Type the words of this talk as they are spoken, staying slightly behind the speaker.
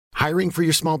Hiring for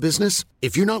your small business?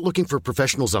 If you're not looking for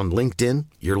professionals on LinkedIn,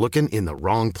 you're looking in the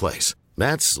wrong place.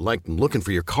 That's like looking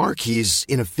for your car keys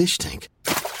in a fish tank.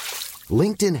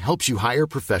 LinkedIn helps you hire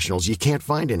professionals you can't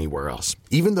find anywhere else,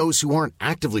 even those who aren't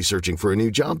actively searching for a new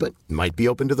job but might be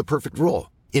open to the perfect role.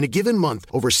 In a given month,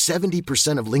 over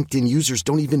 70% of LinkedIn users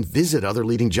don't even visit other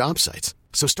leading job sites.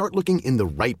 So start looking in the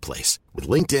right place. With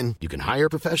LinkedIn, you can hire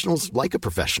professionals like a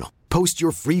professional. Post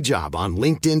your free job on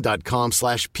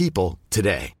linkedin.com/people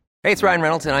today. Hey, it's Ryan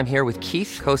Reynolds, and I'm here with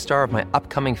Keith, co-star of my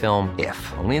upcoming film, If,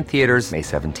 only in theaters May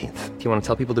 17th. Do you want to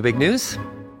tell people the big news?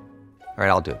 All right,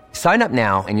 I'll do it. Sign up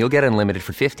now and you'll get unlimited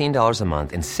for $15 a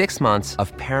month and 6 months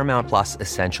of Paramount Plus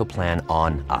Essential Plan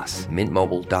on us.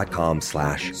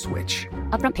 MintMobile.com/switch.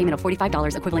 Upfront payment of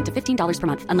 $45 equivalent to $15 per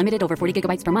month. Unlimited over 40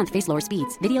 gigabytes per month. Face lower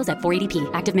speeds. Videos at 480p.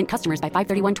 Active Mint customers by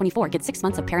 531.24 get 6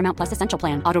 months of Paramount Plus Essential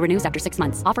Plan. Auto renews after 6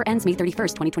 months. Offer ends May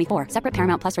 31st, 2024. Separate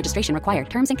Paramount Plus registration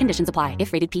required. Terms and conditions apply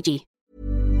if rated PG.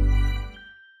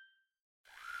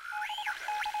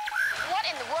 What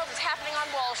in the world is happening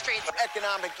on Wall Street?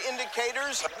 Economic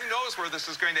indicators. Who knows where this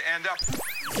is going to end up?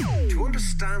 To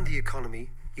understand the economy,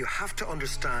 you have to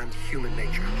understand human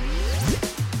nature.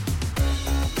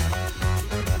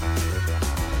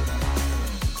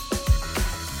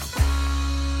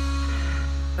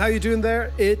 How you doing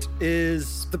there? It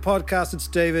is the podcast. It's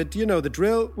David. You know the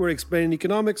drill. We're explaining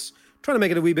economics, trying to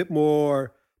make it a wee bit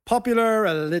more popular,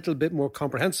 a little bit more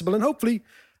comprehensible, and hopefully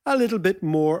a little bit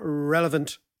more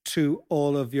relevant to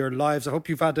all of your lives. I hope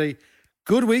you've had a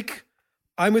good week.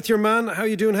 I'm with your man. How are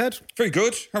you doing, Head? Very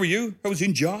good. How are you? How was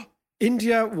India?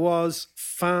 India was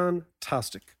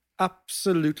fantastic.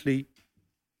 Absolutely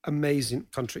amazing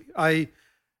country. I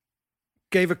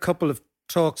gave a couple of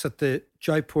talks at the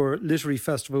Jaipur Literary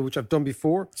Festival, which I've done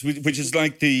before. Which is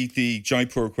like the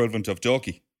Jaipur equivalent of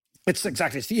Dalkey. It's the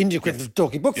Indian equivalent of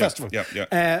Dalkey Book Festival.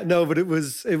 Yeah. No, but it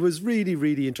was really,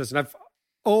 really interesting. I've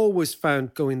always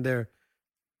found going there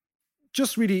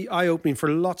just really eye-opening for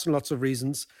lots and lots of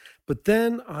reasons. But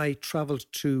then I travelled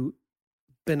to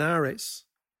Benares,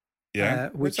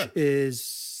 which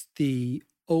is the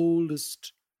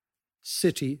oldest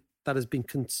city that has been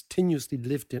continuously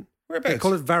lived in. Whereabouts? They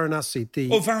call it Varanasi.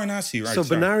 Varanasi, right. So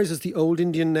Benares is the old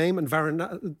Indian name, and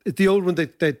the old one they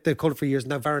called it for years.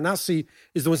 Now Varanasi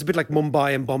is the one that's a bit like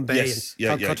Mumbai and Bombay and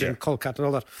Calcutta and Kolkata and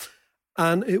all that.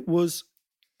 And it was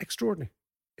extraordinary.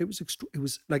 It was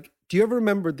like, do you ever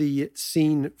remember the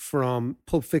scene from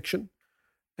Pulp Fiction?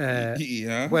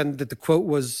 When the quote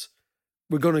was,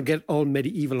 "We're going to get all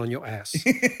medieval on your ass." Do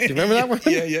you remember that one?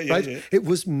 Yeah. Right? Yeah. It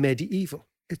was medieval.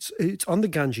 It's on the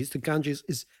Ganges. The Ganges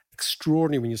is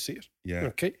extraordinary when you see it. Yeah.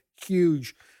 Okay.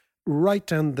 Huge. Right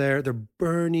down there, they're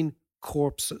burning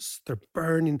corpses. They're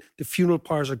burning. The funeral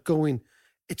pyres are going.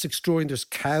 It's extraordinary. There's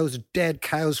cows, dead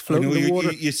cows floating in the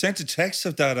water. You sent a text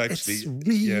of that, actually. It's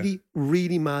really,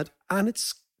 really mad. And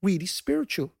it's really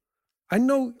spiritual. I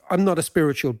know I'm not a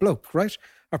spiritual bloke, right?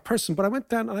 Or person, but I went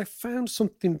down and I found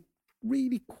something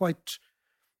really quite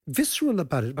visceral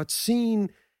about it, about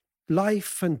seeing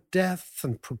life and death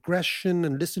and progression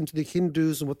and listening to the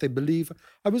Hindus and what they believe.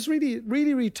 I was really,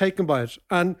 really, really taken by it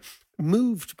and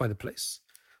moved by the place.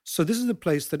 So this is a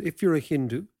place that if you're a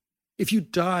Hindu, if you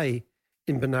die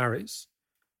in Benares,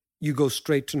 you go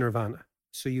straight to Nirvana.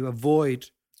 So you avoid...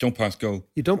 Don't pass go.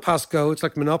 You don't pass go. It's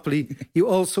like Monopoly. You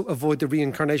also avoid the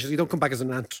reincarnations. You don't come back as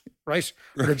an ant, right?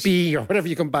 Or a bee or whatever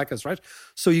you come back as, right?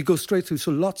 So you go straight through.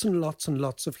 So lots and lots and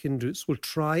lots of Hindus will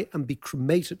try and be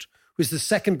cremated, which is the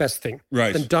second best thing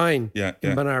than dying in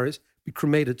Benares, be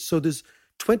cremated. So there's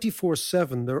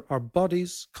 24/7, there are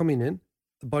bodies coming in.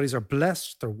 The bodies are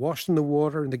blessed. They're washed in the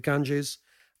water in the Ganges.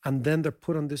 And then they're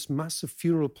put on this massive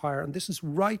funeral pyre. And this is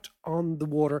right on the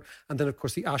water. And then, of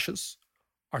course, the ashes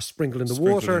are sprinkled in the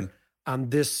water. And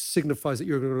this signifies that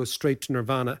you're going to go straight to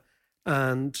Nirvana.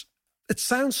 And it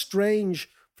sounds strange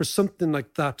for something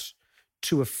like that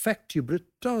to affect you, but it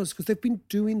does, because they've been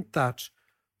doing that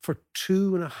for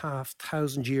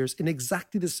 2,500 years in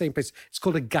exactly the same place. It's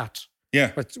called a ghat.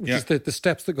 Yeah. Which is the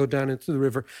steps that go down into the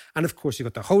river. And of course, you've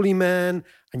got the holy men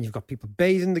and you've got people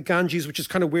bathing the Ganges, which is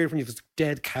kind of weird when you've got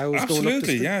dead cows going up the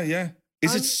Absolutely, street. yeah.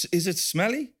 Is it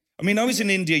smelly? I mean, I was in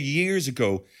India years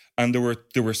ago and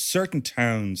there were certain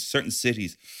towns, certain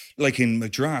cities, like in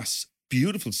Madras,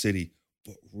 beautiful city,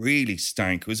 but really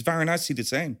stank. Was Varanasi the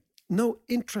same? No,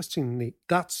 interestingly,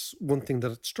 that's one thing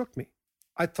that struck me.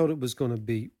 I thought it was going to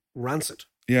be rancid.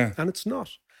 Yeah. And it's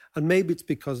not. And maybe it's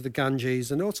because of the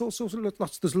Ganges, and it's also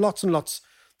there's lots and lots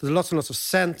of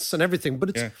scents and everything.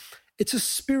 But it's a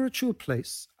spiritual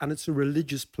place and it's a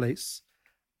religious place.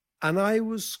 And I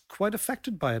was quite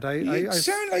affected by it. You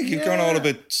sound like you've gone all a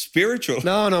bit spiritual.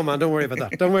 No, man, don't worry about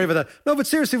that. Don't worry about that. No, but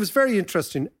seriously, it was very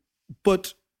interesting.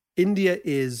 But India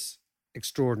is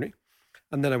extraordinary.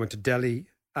 And then I went to Delhi,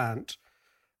 and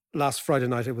last Friday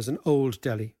night, it was an old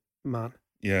Delhi man.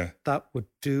 Yeah. That would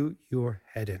do your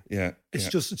head in. Yeah.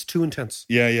 It's too intense.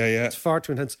 Yeah. It's far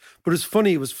too intense. But it's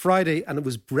funny, it was Friday and it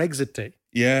was Brexit Day.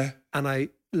 Yeah. And I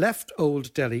left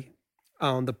old Delhi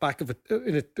on the back of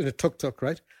in a tuk-tuk,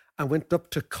 right? And went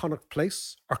up to Connaught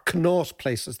Place, or Connaught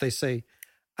Place, as they say.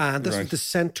 And this was the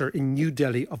centre in New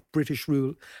Delhi of British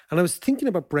rule. And I was thinking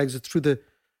about Brexit through the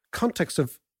context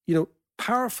of,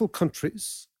 powerful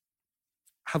countries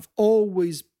have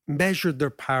always measured their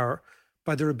power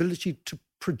by their ability to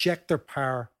project their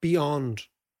power beyond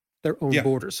their own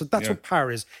borders. So that's what power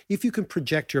is. If you can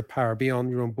project your power beyond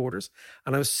your own borders.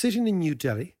 And I was sitting in New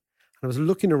Delhi and I was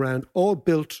looking around, all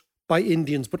built by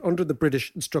Indians, but under the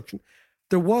British instruction.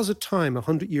 There was a time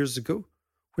 100 years ago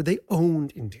where they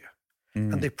owned India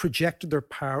and they projected their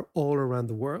power all around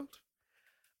the world.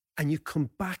 And you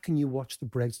come back and you watch the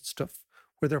Brexit stuff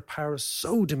where their power is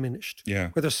so diminished,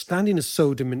 where their standing is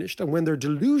so diminished, and when their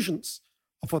delusions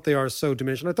of what they are so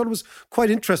diminished. And I thought it was quite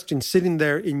interesting sitting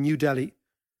there in New Delhi,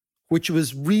 which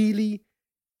was really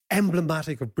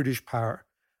emblematic of British power,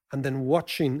 and then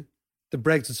watching the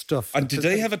Brexit stuff. And did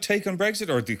they have a take on Brexit,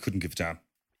 or they couldn't give a damn?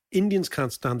 Indians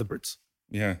can't stand the Brits.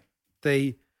 Yeah.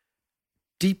 They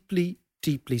deeply.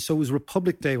 So it was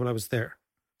Republic Day when I was there.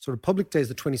 So Republic Day is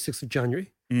the 26th of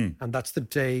January. And that's the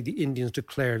day the Indians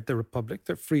declared their republic,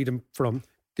 their freedom from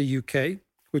the UK,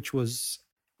 which was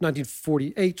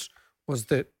 1948 was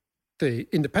the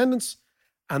independence.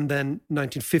 And then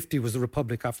 1950 was the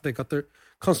republic after they got their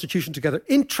constitution together.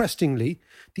 Interestingly,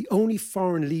 the only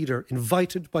foreign leader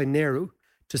invited by Nehru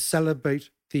to celebrate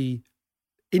the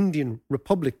Indian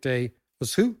Republic Day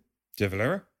was who? De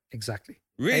Valera? Exactly.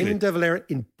 Really? Eamon De Valera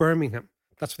in Birmingham.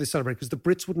 That's what they celebrate, because the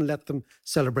Brits wouldn't let them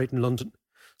celebrate in London.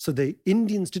 So the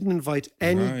Indians didn't invite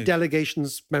any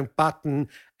delegations, Mountbatten,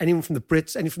 anyone from the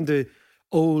Brits, any from the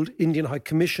old Indian High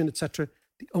Commission, etc.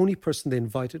 The only person they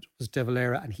invited was De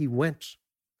Valera, and he went.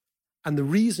 And the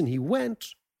reason he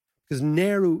went, because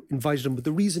Nehru invited him, but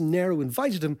the reason Nehru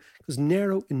invited him, because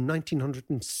Nehru in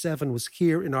 1907 was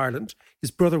here in Ireland. His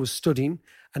brother was studying,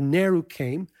 and Nehru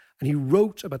came, and he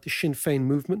wrote about the Sinn Féin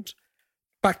movement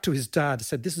back to his dad,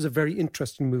 said, this is a very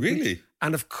interesting movement. Really?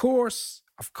 And of course,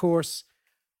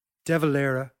 De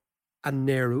Valera and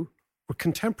Nehru were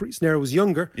contemporaries. Nehru was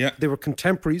younger. Yeah. They were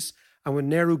contemporaries. And when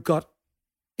Nehru got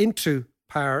into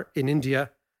power in India,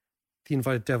 he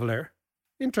invited De Valera.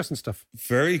 Interesting stuff.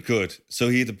 Very good. So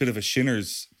he had a bit of a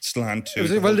Shinners slant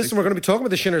too. Well, listen, we're going to be talking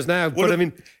about the Shinners now. Well, but I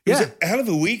mean, it was a hell of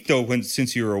a week though.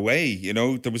 Since you were away,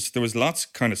 there was lots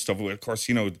of kind of stuff. Of course,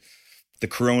 the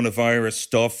coronavirus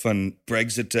stuff and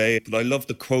Brexit Day. But I love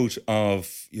the quote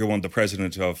of the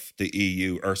president of the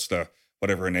EU, Ursula,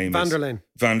 whatever her name is.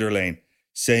 Van der Leyen,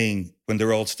 saying when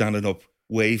they're all standing up,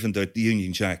 waving the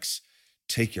Union Jacks,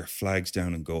 take your flags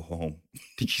down and go home.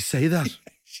 Did she say that?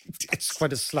 It's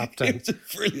quite a slap down. It was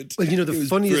brilliant. Well, the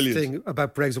funniest thing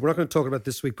about Brexit, we're not going to talk about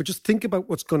this week, but just think about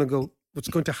what's going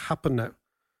to happen now.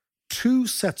 2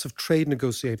 sets of trade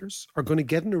negotiators are going to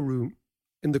get in a room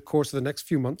in the course of the next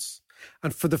few months,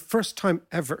 and for the first time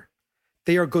ever,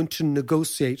 they are going to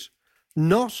negotiate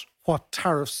not what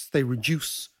tariffs they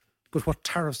reduce, but what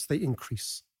tariffs they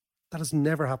increase. That has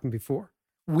never happened before.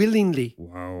 Willingly.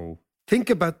 Wow. Think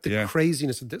about the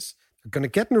craziness of this. They're going to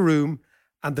get in a room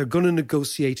and they're going to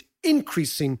negotiate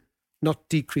increasing, not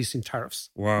decreasing tariffs.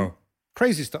 Wow.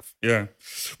 Crazy stuff. Yeah.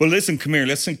 Well, listen, come here.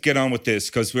 Let's get on with this,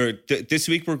 because this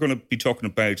week we're going to be talking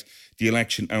about the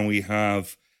election, and we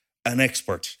have an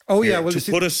expert. Oh, yeah. Well,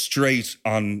 to put us straight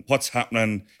on what's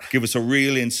happening, give us a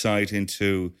real insight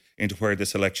into where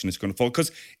this election is going to fall,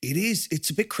 because it's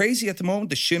a bit crazy at the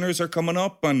moment. The Shinners are coming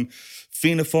up and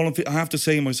Fianna Fáil. I have to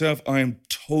say myself, I am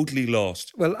totally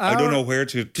lost. Well, I don't know where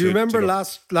to. Do you remember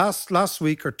last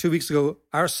week or 2 weeks ago,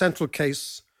 our central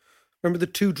case? Remember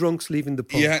the 2 drunks leaving the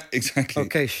pub? Yeah, exactly.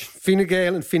 Okay, Fine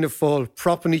Gael and Fianna Fáil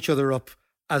propping each other up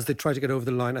as they try to get over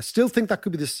the line. I still think that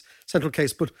could be this central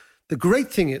case, but the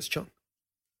great thing is, John,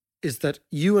 is that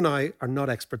you and I are not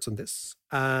experts on this,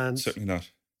 and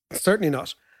certainly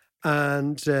not.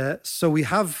 And so we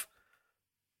have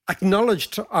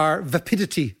acknowledged our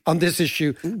vapidity on this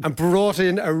issue and brought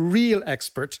in a real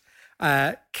expert,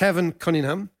 Kevin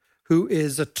Cunningham, who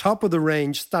is a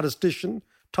top-of-the-range statistician,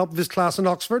 top of his class in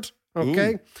Oxford,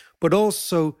 okay? But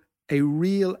also a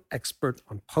real expert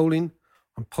on polling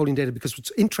data, because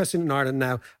what's interesting in Ireland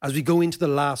now, as we go into the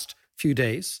last few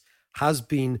days, has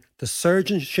been the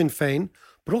surge in Sinn Féin,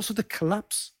 but also the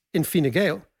collapse in Fine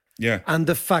Gael. Yeah. and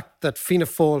the fact that Fianna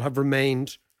Fáil have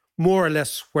remained more or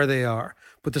less where they are.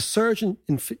 But the surge in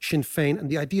Sinn Féin, and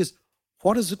the idea is,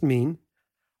 what does it mean?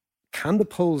 Can the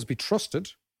polls be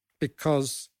trusted?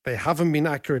 Because they haven't been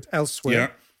accurate elsewhere. Yeah.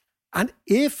 And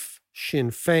if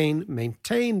Sinn Féin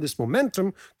maintain this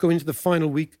momentum going into the final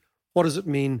week, what does it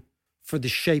mean for the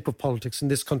shape of politics in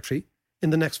this country in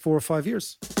the next 4 or 5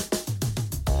 years?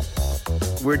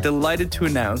 We're delighted to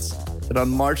announce that on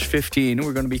March 15,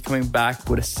 we're going to be coming back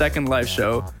with a second live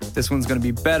show. This one's going to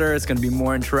be better. It's going to be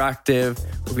more interactive.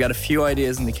 We've got a few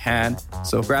ideas in the can.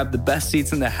 So grab the best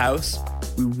seats in the house.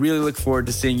 We really look forward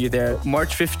to seeing you there.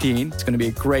 March 15, it's going to be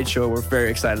a great show. We're very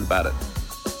excited about it.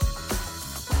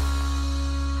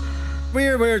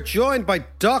 We're joined by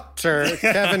Dr.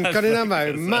 Kevin Cunningham.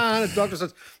 My man, Dr.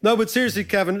 says. No, but seriously,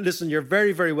 Kevin, listen, you're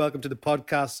very, very welcome to the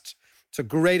podcast. It's a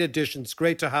great addition. It's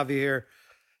great to have you here.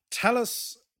 Tell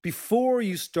us, before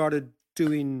you started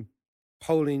doing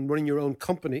polling, running your own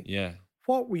company,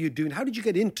 what were you doing? How did you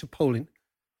get into polling?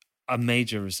 A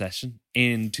major recession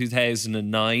in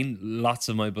 2009. Lots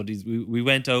of my buddies, we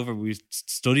went over, we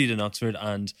studied in Oxford,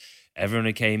 and everyone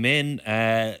who came in,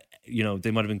 they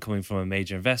might have been coming from a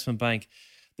major investment bank.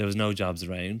 There was no jobs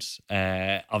around.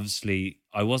 Obviously,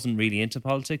 I wasn't really into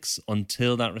politics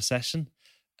until that recession.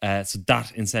 So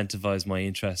that incentivized my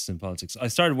interest in politics. I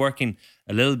started working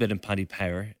a little bit in Paddy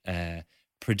Power,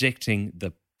 predicting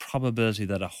the probability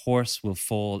that a horse will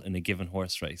fall in a given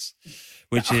horse race,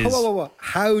 which is... Whoa.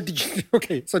 How did you...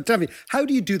 Okay, so tell me, how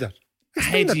do you do that?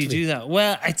 How do you do that?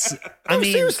 Well, it's...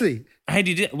 seriously? How do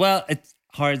you do it? Well, it's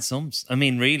hard sums. I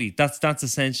mean, really, that's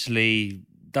essentially...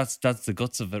 That's the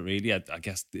guts of it, really. I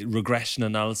guess the regression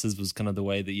analysis was kind of the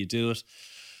way that you do it.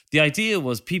 The idea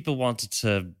was people wanted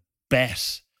to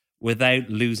bet without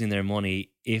losing their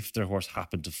money if their horse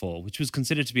happened to fall, which was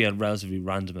considered to be a relatively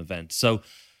random event. So,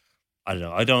 I don't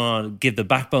know. I don't want to give the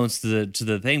backbones to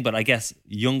the thing, but I guess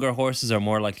younger horses are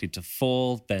more likely to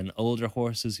fall than older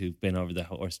horses who've been over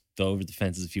the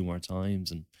fences a few more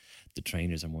times, and the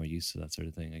trainers are more used to that sort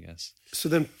of thing, I guess. So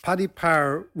then Paddy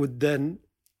Power would then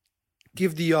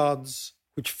give the odds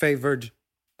which favoured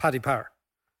Paddy Power.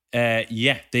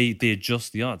 They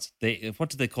adjust the odds. What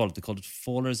do they call it? They called it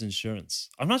Fallers Insurance.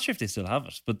 I'm not sure if they still have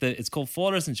it, but it's called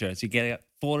Fallers Insurance. You get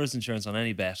Fallers Insurance on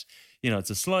any bet. It's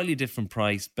a slightly different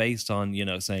price based on,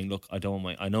 saying, look, I know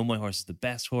my horse is the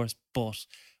best horse, but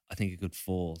I think it could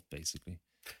fall, basically.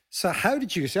 So how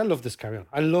did you see? I love this, carry on.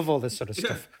 I love all this sort of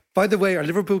stuff. By the way, are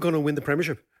Liverpool going to win the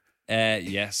Premiership?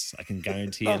 Yes, I can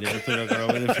guarantee you Liverpool are going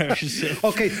to win the Premiership.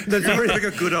 Okay, there's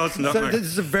a good odds on that. So this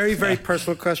is a very, very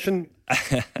personal question.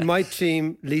 My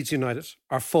team, Leeds United,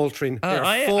 are faltering.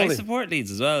 I support Leeds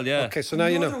as well, yeah. Okay, so now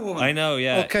you know. I know,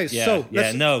 yeah. Okay, yeah, so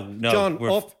yeah, no. John,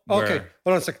 hold on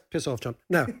a second. Piss off, John.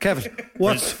 Now, Kevin,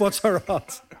 what's our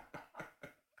odds?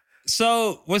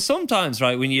 So, sometimes,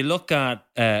 right, when you look at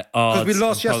odds... Because we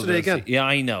lost yesterday again. Yeah,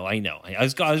 I know. I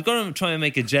was going to try and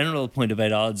make a general point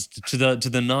about odds to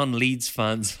the non-Leeds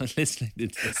fans listening to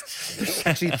this. There's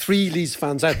actually 3 Leeds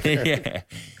fans out there. Yeah.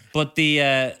 But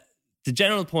the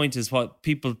general point is what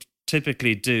people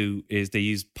typically do is they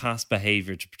use past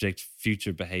behaviour to predict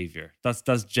future behaviour.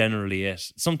 That's generally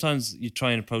it. Sometimes you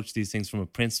try and approach these things from a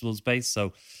principles base.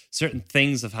 So certain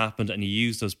things have happened and you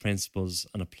use those principles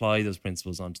and apply those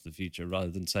principles onto the future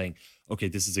rather than saying, okay,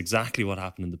 this is exactly what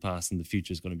happened in the past and the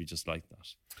future is going to be just like that.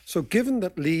 So given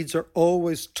that Leeds are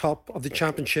always top of the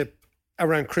championship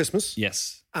around Christmas.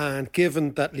 Yes. And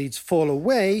given that Leeds fall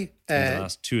away. In the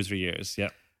last 2 or 3 years, yeah.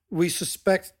 We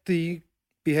suspect the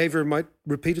behaviour might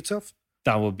repeat itself?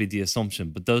 That would be the assumption.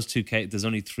 But those two cases, there's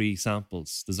only 3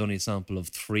 samples. There's only a sample of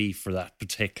 3 for that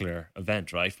particular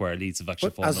event, right? Where Leeds have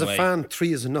actually fallen away. As a fan,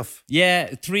 3 is enough.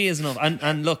 Yeah, 3 is enough.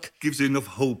 And look... Gives you enough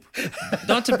hope.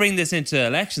 Not to bring this into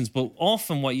elections, but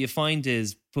often what you find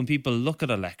is when people look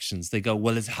at elections, they go,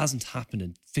 well, it hasn't happened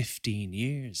in 15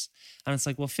 years. And it's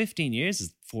like, well, 15 years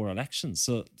is 4 elections.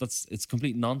 So it's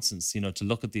complete nonsense, to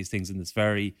look at these things in this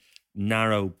very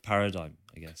narrow paradigm,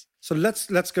 I guess. So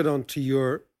let's get on to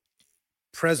your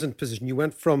present position. You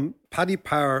went from Paddy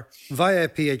Power via a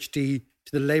PhD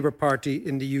to the Labour Party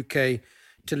in the UK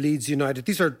to Leeds United.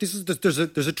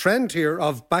 There's a trend here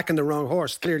of backing the wrong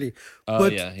horse, clearly. Oh,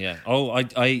 yeah. Oh,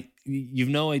 you've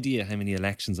no idea how many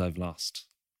elections I've lost.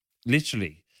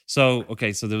 Literally. So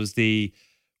there was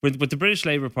with the British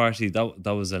Labour Party, that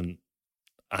was an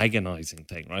agonising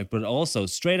thing, right? But also,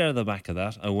 straight out of the back of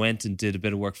that, I went and did a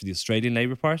bit of work for the Australian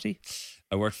Labour Party.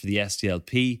 I worked for the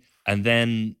SDLP, and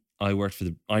then I worked for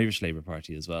the Irish Labour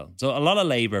Party as well. So a lot of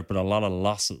Labour, but a lot of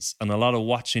losses, and a lot of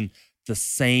watching the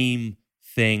same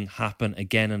thing happen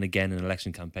again and again in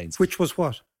election campaigns. Which was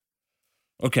what?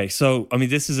 Okay, so, I mean,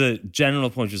 this is a general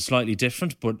point which is slightly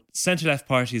different, but centre-left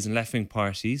parties and left-wing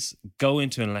parties go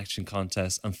into an election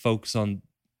contest and focus on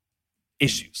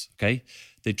issues, okay?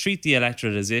 They treat the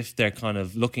electorate as if they're kind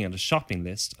of looking at a shopping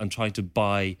list and trying to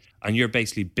buy, and you're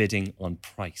basically bidding on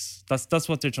price. That's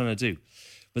what they're trying to do.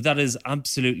 But that is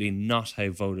absolutely not how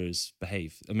voters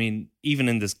behave. I mean, even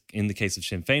in the case of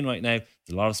Sinn Féin right now,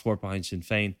 there's a lot of support behind Sinn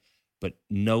Féin, but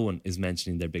no one is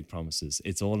mentioning their big promises.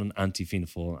 It's all an anti-Fianna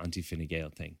Fáil, anti-Fine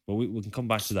Gael thing. But we can come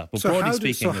back to that. But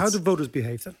broadly speaking, how do voters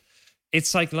behave then? It's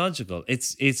psychological.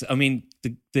 It's. I mean,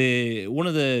 the one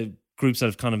of the groups that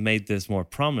have kind of made this more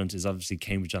prominent is obviously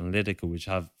Cambridge Analytica, which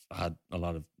have had a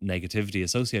lot of negativity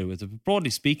associated with it. But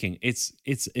broadly speaking, it's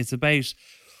about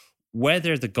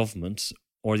whether the government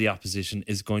or the opposition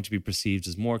is going to be perceived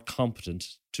as more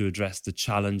competent to address the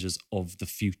challenges of the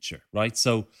future, right?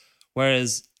 So,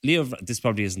 whereas this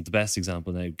probably isn't the best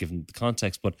example now, given the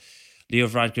context, but Leo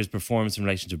Varadkar's performance in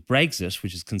relation to Brexit,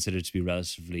 which is considered to be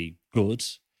relatively good,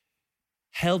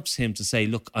 helps him to say,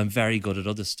 look, I'm very good at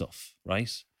other stuff,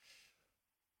 right?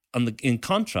 And in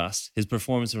contrast, his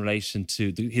performance in relation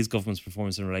to his government's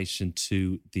performance in relation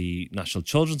to the National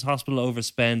Children's Hospital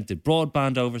overspend, the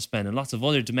broadband overspend, and lots of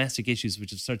other domestic issues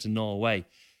which have started to gnaw away,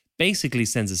 basically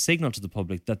sends a signal to the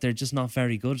public that they're just not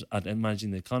very good at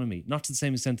managing the economy. Not to the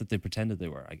same extent that they pretended they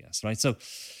were, I guess, right? So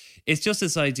it's just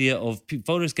this idea of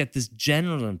voters get this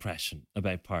general impression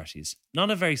about parties, not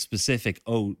a very specific,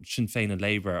 Sinn Féin and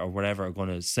Labour or whatever are going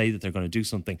to say that they're going to do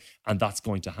something and that's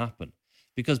going to happen.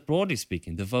 Because broadly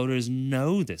speaking, the voters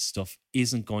know this stuff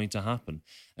isn't going to happen.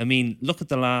 I mean, look at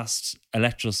the last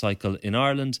electoral cycle in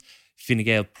Ireland. Fine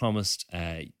Gael promised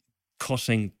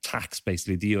cutting tax,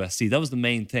 basically, the USC. That was the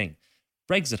main thing.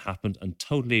 Brexit happened and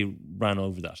totally ran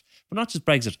over that. But not just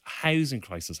Brexit, housing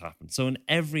crisis happened. So in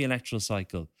every electoral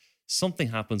cycle, something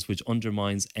happens which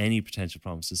undermines any potential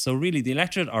promises. So really, the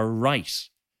electorate are right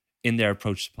in their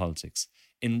approach to politics,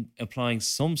 in applying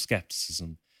some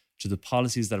scepticism to the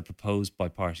policies that are proposed by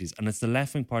parties. And it's the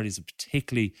left-wing parties that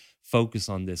particularly focus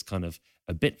on this kind of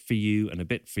a bit for you and a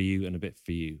bit for you and a bit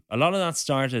for you. A lot of that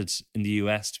started in the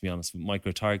US, to be honest, with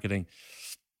micro-targeting.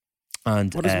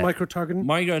 And what is micro-targeting?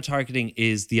 Micro-targeting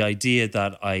is the idea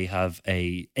that I have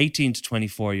a 18 to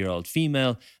 24-year-old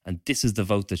female and this is the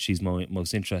vote that she's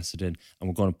most interested in, and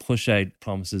we're going to push out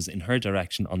promises in her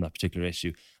direction on that particular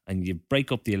issue. And you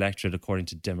break up the electorate according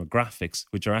to demographics,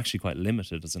 which are actually quite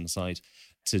limited as an aside,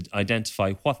 to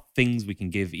identify what things we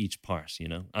can give each part, you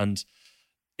know? And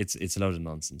it's a load of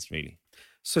nonsense, really.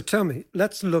 So tell me,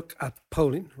 let's look at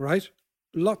polling, right?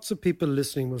 Lots of people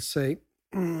listening will say,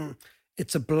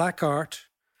 it's a black art.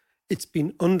 It's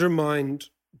been undermined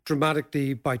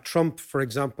dramatically by Trump, for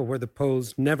example, where the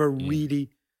polls never really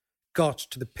got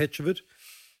to the pitch of it.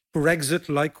 Brexit,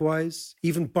 likewise.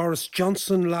 Even Boris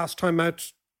Johnson last time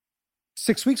out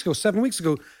 7 weeks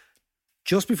ago,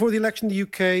 just before the election in the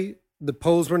UK, the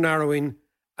polls were narrowing,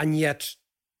 and yet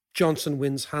Johnson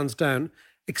wins hands down.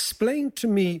 Explain to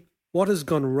me what has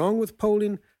gone wrong with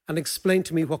polling and explain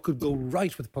to me what could go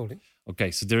right with polling.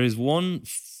 Okay, so there is one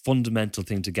fundamental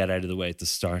thing to get out of the way at the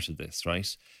start of this,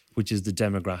 right? Which is the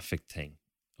demographic thing.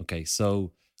 Okay,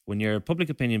 so when you're a public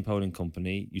opinion polling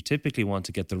company, you typically want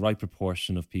to get the right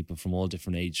proportion of people from all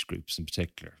different age groups in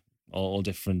particular, all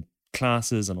different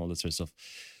classes and all that sort of stuff.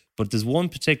 But there's one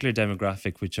particular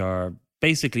demographic which are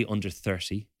basically under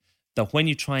 30, that when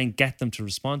you try and get them to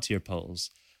respond to your polls,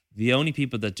 the only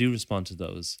people that do respond to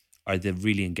those are the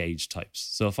really engaged types.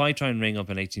 So if I try and ring up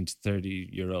an 18 to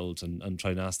 30-year-old and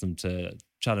try and ask them to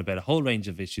chat about a whole range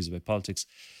of issues about politics,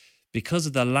 because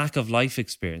of the lack of life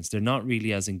experience, they're not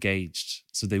really as engaged,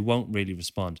 so they won't really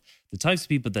respond. The types of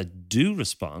people that do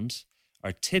respond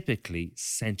are typically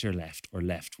centre-left or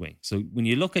left-wing. So when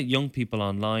you look at young people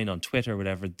online, on Twitter or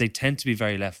whatever, they tend to be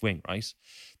very left-wing, right?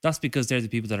 That's because they're the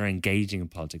people that are engaging in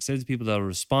politics. They're the people that will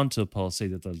respond to a poll, say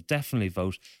that they'll definitely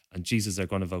vote, and Jesus, they're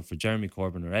going to vote for Jeremy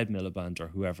Corbyn or Ed Miliband or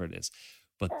whoever it is.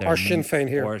 But or Sinn Féin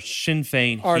here. Or Sinn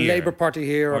Féin or here. Labour Party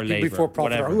here, or People Before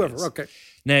Profit, or whoever. Okay.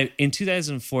 Now, in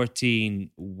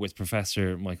 2014, with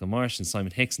Professor Michael Marsh and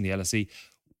Simon Hicks in the LSE,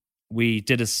 we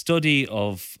did a study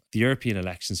of the European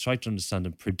elections, tried to understand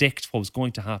and predict what was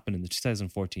going to happen in the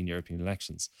 2014 European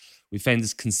elections. We found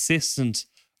this consistent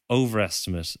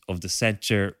overestimate of the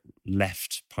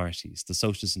centre-left parties, the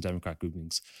Socialist and Democrat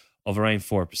groupings, of around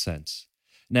 4%.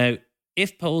 Now,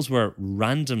 if polls were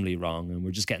randomly wrong and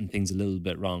we're just getting things a little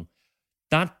bit wrong,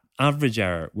 that average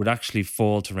error would actually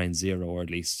fall to around zero, or at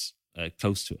least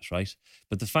close to it, right?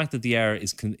 But the fact that the error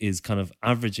is kind of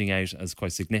averaging out as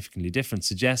quite significantly different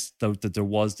suggests, though, that there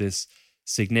was this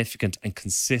significant and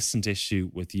consistent issue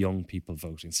with young people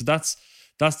voting. So that's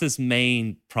That's this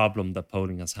main problem that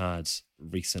polling has had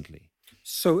recently.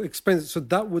 So explain. So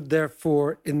that would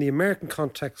therefore, in the American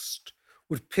context,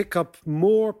 would pick up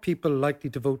more people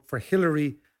likely to vote for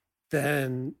Hillary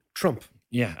than Trump.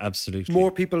 Yeah, absolutely.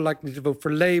 More people likely to vote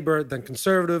for Labour than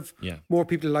Conservative. Yeah. More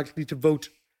people likely to vote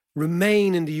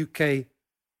Remain in the UK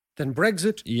than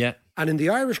Brexit. Yeah. And in the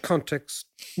Irish context,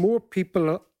 more people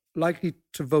are likely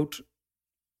to vote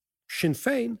Sinn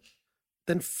Féin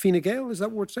than Fine Gael. Is that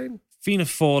what we're saying? Fianna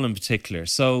Fáil in particular.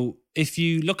 So if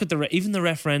you look at even the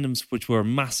referendums, which were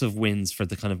massive wins for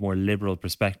the kind of more liberal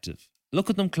perspective, look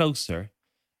at them closer.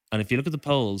 And if you look at the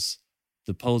polls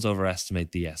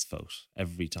overestimate the yes vote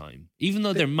every time. Even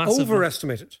though they're massive.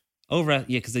 Overestimated.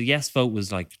 Because the yes vote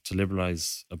was like to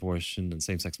liberalise abortion and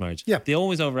same-sex marriage. Yeah. They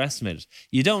always overestimate it.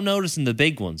 You don't notice in the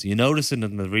big ones. You notice it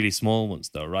in the really small ones,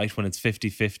 though, right? When it's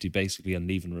 50-50, basically, on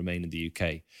Leave and Remain in the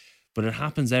UK. But it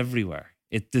happens everywhere.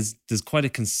 There's quite a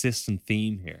consistent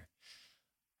theme here.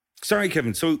 Sorry,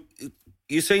 Kevin. So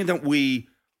you're saying that we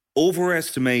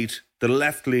overestimate the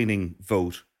left-leaning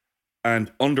vote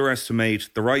and underestimate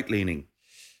the right-leaning?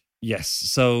 Yes.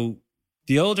 So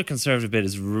the older Conservative bit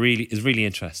is really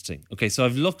interesting. Okay, so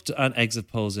I've looked at exit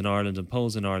polls in Ireland and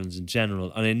polls in Ireland in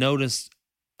general, and I noticed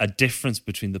a difference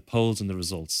between the polls and the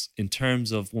results in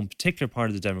terms of one particular part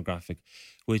of the demographic,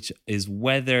 which is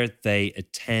whether they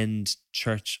attend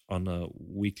church on a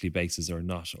weekly basis or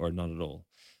not at all.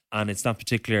 And it's that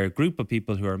particular group of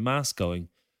people who are mass going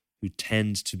who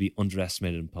tend to be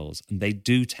underestimated in polls. And they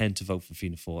do tend to vote for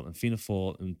Fianna Fáil. And Fianna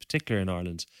Fáil, in particular in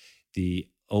Ireland, the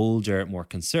older, more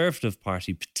conservative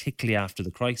party, particularly after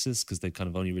the crisis, because they kind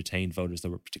of only retained voters that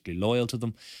were particularly loyal to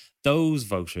them, those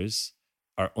voters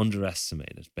are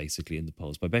underestimated basically in the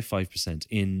polls by about 5%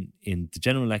 in the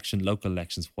general election, local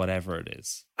elections, whatever it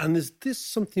is. And is this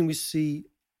something we see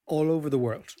all over the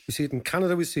world? We see it in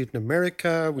Canada, we see it in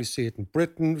America, we see it in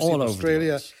Britain, we see it in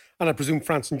Australia, and I presume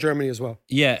France and Germany as well.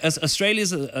 Yeah,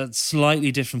 Australia's a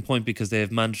slightly different point because they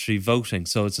have mandatory voting,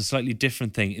 so it's a slightly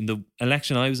different thing. In the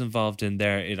election I was involved in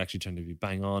there, it actually turned to be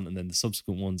bang on, and then the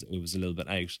subsequent ones, it was a little bit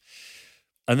out.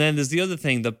 And then there's the other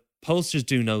thing, the pollsters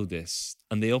do know this,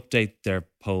 and they update their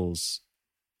polls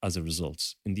as a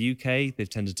result. In the UK, they've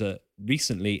tended to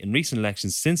in recent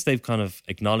elections, since they've kind of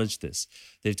acknowledged this,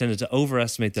 they've tended to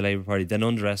overestimate the Labour Party, then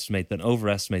underestimate, then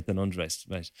overestimate, then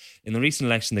underestimate. In the recent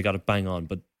election, they got it bang on,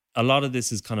 but a lot of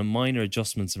this is kind of minor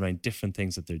adjustments around different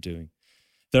things that they're doing.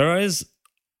 There is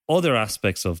other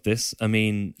aspects of this. I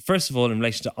mean, first of all, in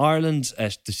relation to Ireland,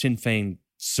 the Sinn Féin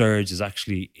surge is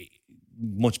actually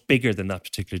much bigger than that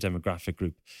particular demographic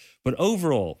group. But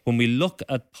overall, when we look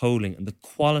at polling and the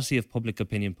quality of public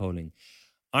opinion polling,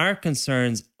 our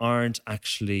concerns aren't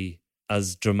actually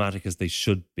as dramatic as they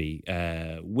should be.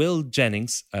 Will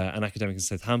Jennings, an academic in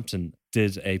Southampton,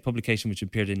 did a publication which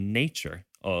appeared in Nature,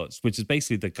 which is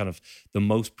basically the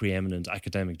most preeminent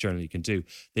academic journal you can do.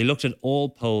 They looked at all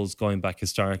polls going back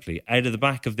historically out of the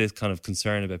back of this kind of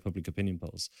concern about public opinion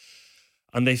polls.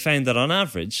 And they found that on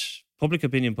average, public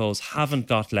opinion polls haven't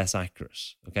got less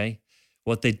accurate, okay?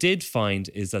 What they did find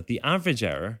is that the average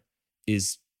error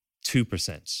is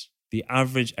 2%. The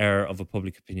average error of a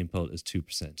public opinion poll is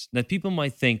 2%. Now, people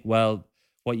might think, well,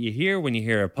 what you hear when you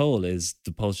hear a poll is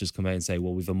the pollsters come out and say,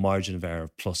 well, we've a margin of error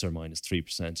of plus or minus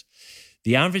 3%.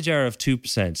 The average error of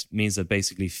 2% means that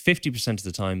basically 50% of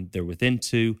the time they're within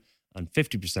 2 and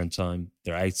 50% of the time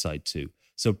they're outside 2.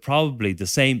 So probably the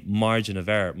same margin of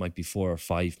error might be 4 or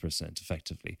 5%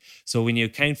 effectively. So when you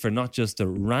account for not just the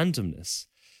randomness,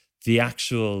 the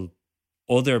actual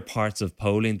other parts of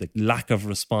polling, the lack of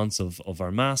response of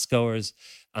our mass goers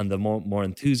and the more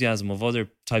enthusiasm of other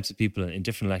types of people in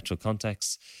different electoral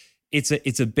contexts,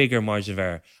 it's a bigger margin of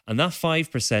error. And that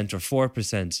 5% or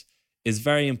 4% is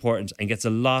very important and gets a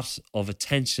lot of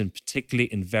attention,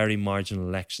 particularly in very marginal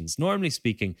elections. Normally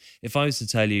speaking, if I was to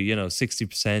tell you,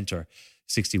 60% or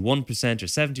 61% or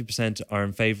 70% are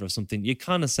in favour of something, you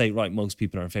kind of say, right, most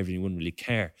people are in favour and you wouldn't really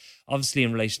care. Obviously,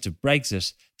 in relation to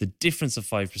Brexit, the difference of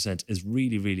 5% is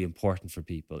really, really important for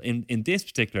people. In this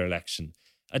particular election,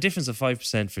 a difference of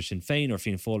 5% for Sinn Féin or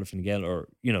Fianna Fáil or Fine Gael,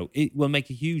 it will make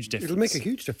a huge difference. It'll make a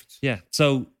huge difference. Yeah.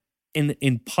 So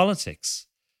in politics,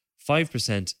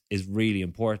 5% is really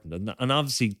important. And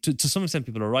obviously, to some extent,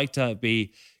 people are right to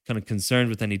be kind of concerned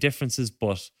with any differences,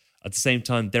 but at the same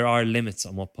time, there are limits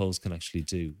on what polls can actually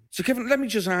do. So, Kevin, let me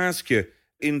just ask you,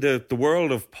 in the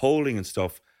world of polling and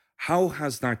stuff, how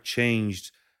has that changed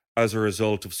as a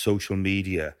result of social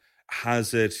media?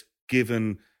 Has it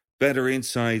given better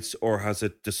insights or has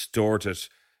it distorted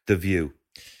the view?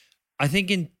 I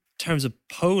think in terms of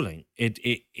polling,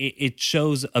 it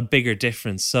shows a bigger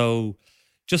difference. So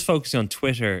just focusing on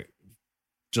Twitter,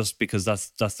 just because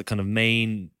that's the kind of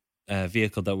main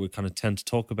vehicle that we kind of tend to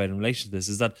talk about in relation to this,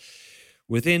 is that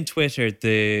within Twitter,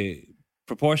 the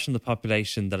proportion of the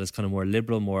population that is kind of more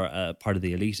liberal, more part of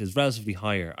the elite, is relatively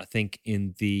higher. I think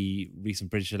in the recent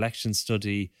British election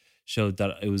study showed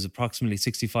that it was approximately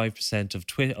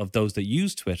 65% of those that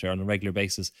use Twitter on a regular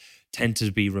basis tend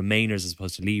to be Remainers as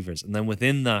opposed to Leavers. And then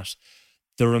within that,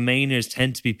 the Remainers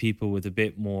tend to be people with a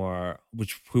bit more,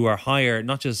 who are higher,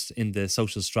 not just in the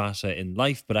social strata in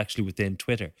life, but actually within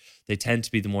Twitter. They tend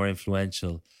to be the more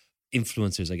influential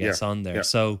influencers, I guess, on there.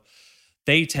 So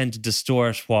they tend to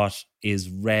distort what is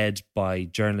read by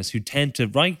journalists who tend to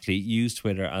rightly use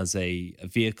Twitter as a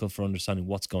vehicle for understanding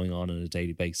what's going on a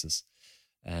daily basis.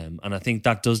 And I think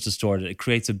that does distort it. It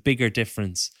creates a bigger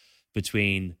difference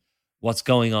between what's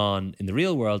going on in the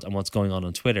real world and what's going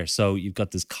on Twitter. So you've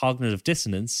got this cognitive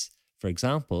dissonance, for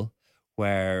example,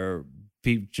 where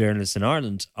journalists in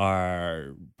Ireland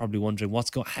are probably wondering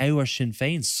how are Sinn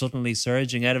Féin suddenly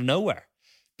surging out of nowhere?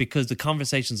 Because the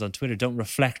conversations on Twitter don't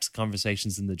reflect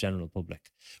conversations in the general public,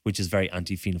 which is very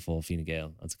anti-Fianna Fáil, Fine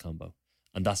Gael as a combo.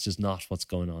 And that's just not what's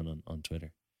going on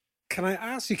Twitter. Can I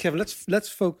ask you, Kevin, let's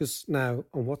focus now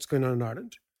on what's going on in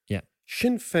Ireland. Yeah.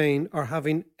 Sinn Féin are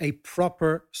having a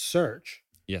proper surge.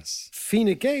 Yes.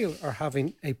 Fine Gael are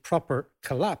having a proper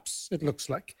collapse, it looks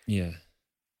like. Yeah.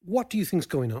 What do you think's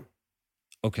going on?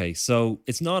 Okay, so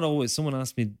it's not always... Someone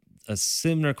asked me a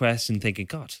similar question thinking,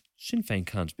 God, Sinn Féin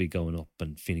can't be going up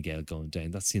and Fine Gael going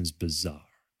down. That seems bizarre.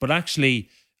 But actually,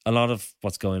 a lot of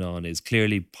what's going on is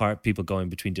clearly people going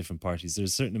between different parties.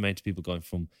 There's a certain amount of people going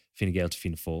from Fine Gael to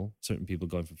Fianna Fáil, certain people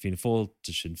going from Fianna Fáil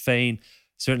to Sinn Féin,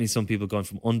 certainly some people going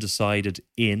from undecided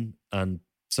in. And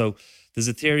so there's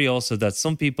a theory also that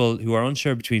some people who are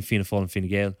unsure between Fianna Fáil and Fine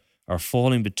Gael are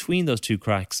falling between those two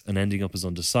cracks and ending up as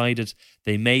undecided.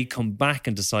 They may come back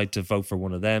and decide to vote for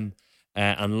one of them.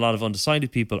 And a lot of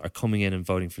undecided people are coming in and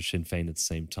voting for Sinn Féin at the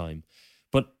same time.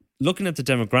 But looking at the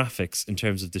demographics in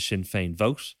terms of the Sinn Féin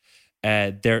vote,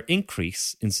 their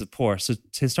increase in support, so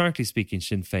historically speaking,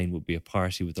 Sinn Féin would be a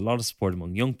party with a lot of support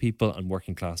among young people and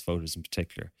working class voters in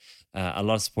particular. A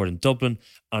lot of support in Dublin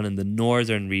and in the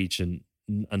northern region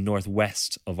and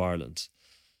northwest of Ireland.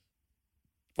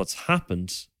 What's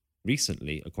happened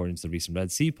recently, according to the recent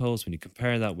Red C polls, when you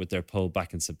compare that with their poll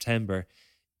back in September,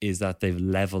 is that they've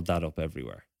leveled that up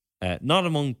everywhere. Not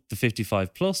among the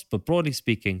 55 plus, but broadly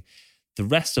speaking, the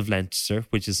rest of Leinster,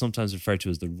 which is sometimes referred to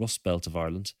as the Rust Belt of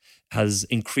Ireland, has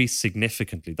increased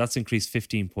significantly. That's increased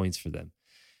 15 points for them.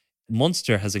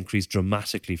 Munster has increased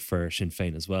dramatically for Sinn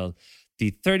Féin as well.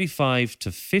 The 35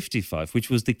 to 55,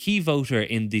 which was the key voter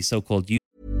in the so-called...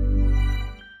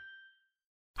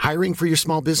 Hiring for your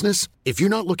small business? If you're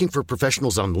not looking for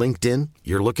professionals on LinkedIn,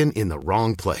 you're looking in the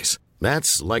wrong place.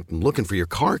 That's like looking for your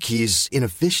car keys in a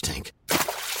fish tank.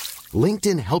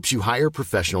 LinkedIn helps you hire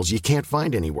professionals you can't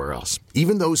find anywhere else,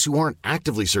 even those who aren't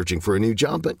actively searching for a new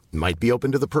job but might be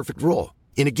open to the perfect role.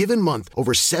 In a given month,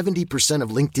 over 70% of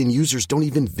LinkedIn users don't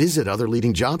even visit other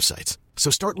leading job sites.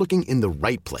 So start looking in the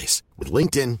right place. With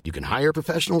LinkedIn, you can hire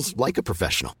professionals like a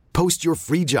professional. Post your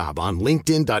free job on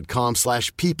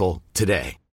linkedin.com/people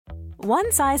today.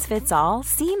 One size fits all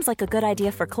seems like a good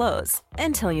idea for clothes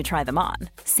until you try them on.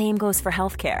 Same goes for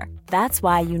healthcare. That's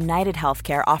why United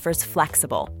Healthcare offers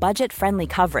flexible, budget-friendly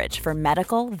coverage for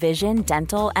medical, vision,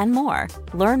 dental, and more.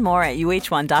 Learn more at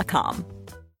uh1.com.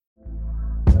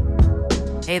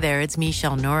 Hey there, it's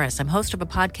Michelle Norris. I'm host of a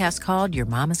podcast called Your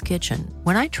Mama's Kitchen.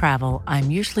 When I travel, I'm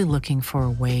usually looking for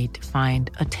a way to find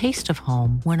a taste of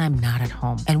home when I'm not at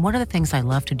home. And one of the things I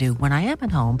love to do when I am at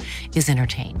home is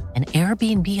entertain. And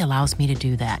Airbnb allows me to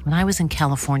do that. When I was in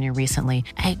California recently,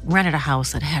 I rented a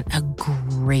house that had a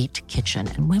great kitchen.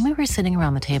 And when we were sitting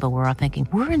around the table, we were all thinking,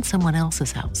 we're in someone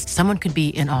else's house. Someone could be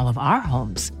in all of our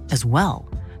homes as well.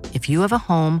 If you have a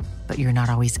home, but you're not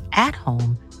always at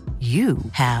home, you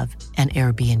have an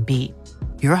Airbnb.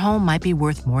 Your home might be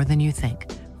worth more than you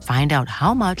think. Find out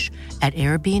how much at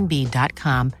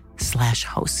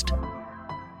airbnb.com/host.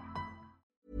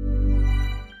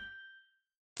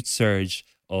 Surge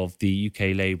of the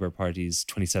UK Labour Party's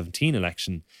 2017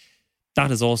 election,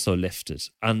 that has also lifted.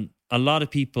 And a lot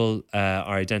of people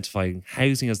are identifying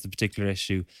housing as the particular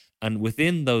issue. And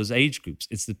within those age groups,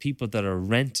 it's the people that are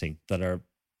renting that are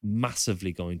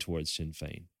massively going towards Sinn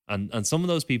Féin. And some of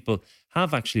those people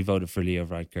have actually voted for Leo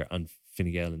Varadkar and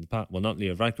Fine Gael in the past. Well, not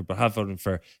Leo Varadkar, but have voted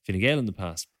for Fine Gael in the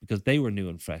past because they were new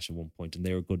and fresh at one point and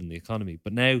they were good in the economy.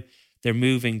 But now they're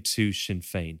moving to Sinn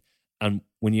Féin. And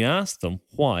when you ask them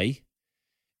why,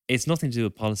 it's nothing to do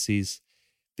with policies.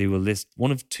 They will list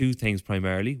one of two things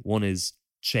primarily. One is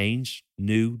change,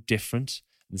 new, different.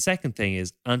 The second thing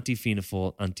is anti-Fianna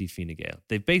Fáil, anti-Fine Gael.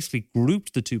 They've basically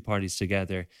grouped the two parties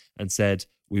together and said,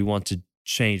 we want to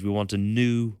change. We want a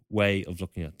new way of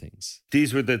looking at things.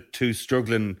 These were the two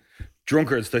struggling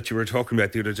drunkards that you were talking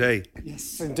about the other day.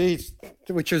 Yes, indeed.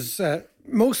 Which is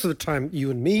most of the time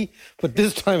you and me, but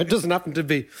this time it doesn't happen to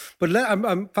be. But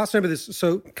I'm fascinated with this.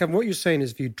 So, Kevin, what you're saying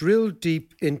is if you drill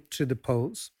deep into the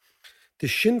polls, the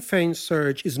Sinn Féin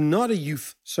surge is not a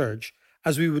youth surge,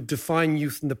 as we would define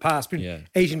youth in the past,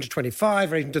 18 to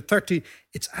 25 or 18 to 30.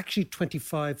 It's actually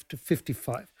 25 to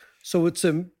 55. So it's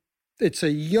a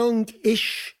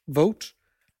young-ish vote,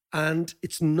 and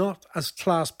it's not as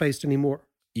class-based anymore.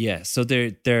 Yeah, so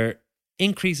their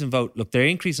increase in vote, look, their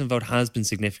increase in vote has been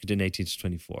significant in 18 to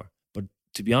 24. But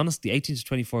to be honest, the 18 to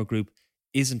 24 group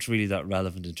isn't really that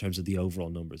relevant in terms of the overall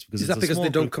numbers. Is that because they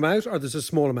don't come out, or there's a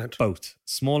small amount? Both.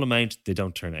 Small amount, they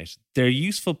don't turn out. They're a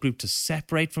useful group to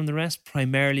separate from the rest,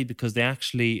 primarily because they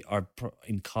actually are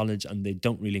in college and they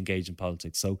don't really engage in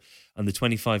politics. So, and the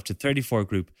 25 to 34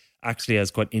 group actually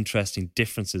has quite interesting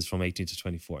differences from 18 to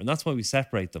 24. And that's why we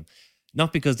separate them.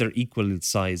 Not because they're equal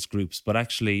sized groups, but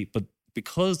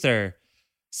because they're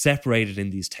separated in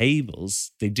these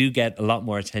tables, they do get a lot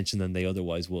more attention than they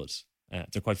otherwise would.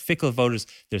 They're quite fickle voters.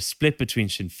 They're split between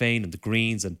Sinn Féin and the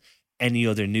Greens and any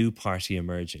other new party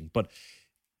emerging. But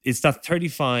it's that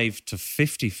 35 to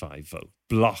 55 vote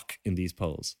block in these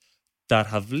polls that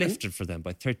have lifted for them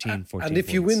by 13, 14 And if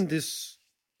points. you win this,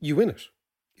 you win it.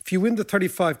 If you win the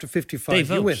 35 to 55, they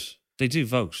vote. you win. They do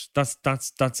vote.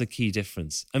 That's a key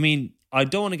difference. I mean, I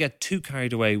don't want to get too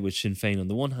carried away with Sinn Féin on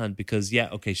the one hand because, Sinn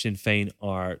Féin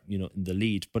are, in the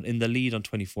lead, but in the lead on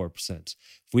 24%. If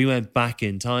we went back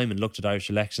in time and looked at Irish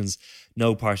elections,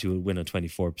 no party would win on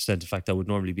 24%. In fact, that would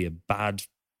normally be a bad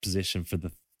position for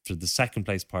the second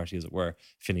place party, as it were,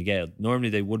 Fine Gael. Normally,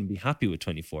 they wouldn't be happy with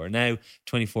 24. Now,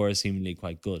 24 is seemingly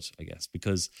quite good, I guess,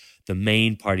 because the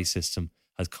main party system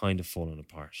has kind of fallen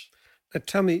apart.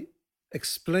 Now,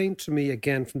 explain to me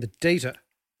again from the data,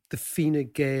 the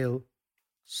Fine Gael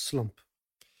slump.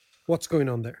 What's going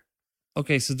on there?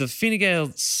 Okay, so the Fine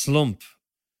Gael slump,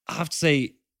 I have to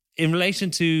say, in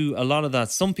relation to a lot of that,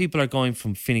 some people are going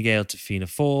from Fine Gael to Fianna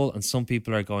Fáil and some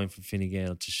people are going from Fine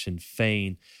Gael to Sinn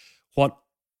Féin. What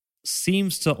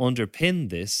seems to underpin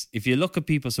this, if you look at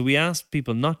people, so we asked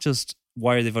people not just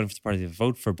why are they voting for the party they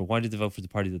vote for, but why did they vote for the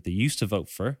party that they used to vote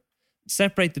for?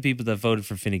 Separate the people that voted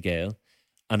for Fine Gael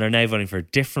and are now voting for a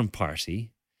different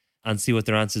party and see what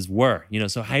their answers were.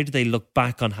 So how do they look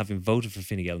back on having voted for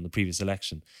Fine Gael in the previous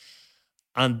election?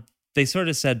 And they sort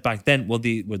of said back then,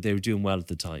 they were doing well at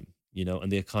the time,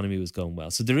 and the economy was going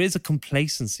well. So there is a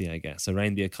complacency, I guess,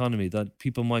 around the economy that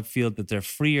people might feel that they're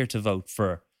freer to vote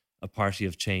for a party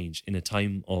of change in a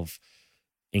time of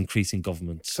increasing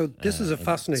government. So this is a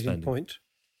fascinating spending. point,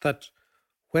 that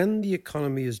when the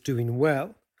economy is doing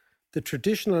well, the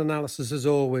traditional analysis is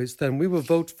always then we will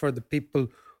vote for the people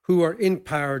who are in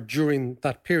power during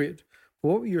that period. But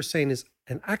what you're saying is,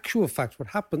 in actual fact, what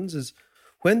happens is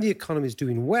when the economy is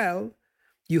doing well,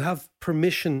 you have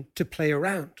permission to play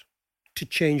around, to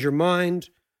change your mind,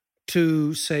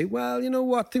 to say, well, you know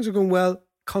what, things are going well,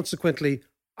 consequently,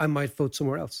 I might vote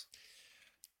somewhere else.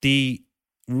 The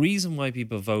reason why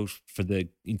people vote for the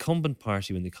incumbent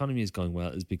party when the economy is going well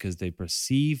is because they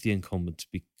perceive the incumbent to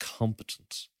be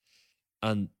competent.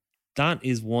 And that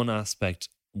is one aspect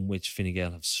in which Fine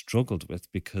Gael have struggled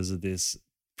with because of this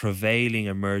prevailing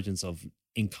emergence of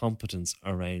incompetence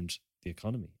around the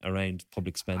economy, around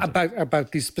public spending.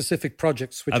 About these specific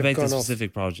projects which have gone off. About the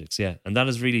specific projects, yeah. And that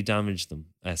has really damaged them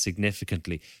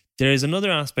significantly. There is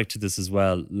another aspect to this as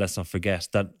well, let's not forget,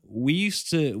 that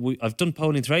I've done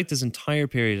polling throughout this entire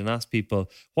period and asked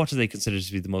people, what do they consider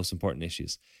to be the most important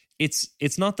issues?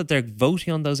 It's not that they're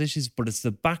voting on those issues, but it's the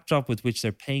backdrop with which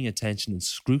they're paying attention and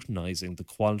scrutinising the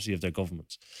quality of their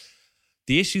government.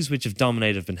 The issues which have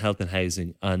dominated have been health and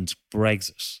housing and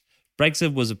Brexit.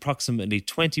 Brexit was approximately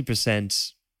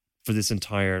 20% for this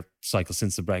entire cycle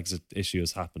since the Brexit issue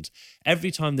has happened.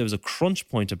 Every time there was a crunch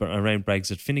point around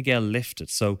Brexit, Fine Gael lifted.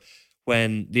 So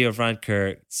when Leo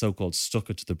Varadkar so-called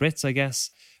stuck it to the Brits, I guess,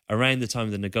 around the time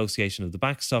of the negotiation of the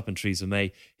backstop and Theresa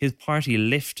May, his party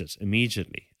lifted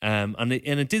immediately. And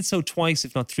it did so twice,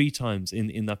 if not three times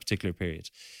in that particular period.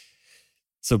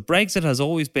 So Brexit has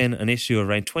always been an issue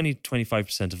around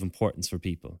 20-25% of importance for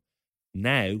people.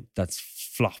 Now that's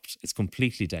flopped. It's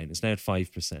completely down. It's now at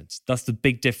 5%. That's the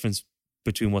big difference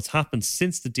between what's happened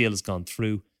since the deal has gone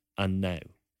through and now.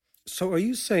 So are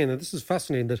you saying, and this is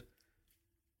fascinating, that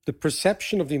the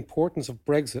perception of the importance of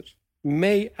Brexit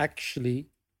may actually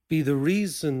be the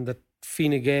reason that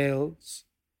Fine Gael's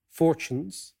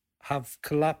fortunes have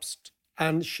collapsed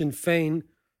and Sinn Féin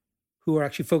who are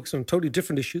actually focused on totally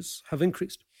different issues have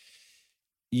increased.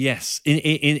 Yes.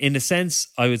 In a sense,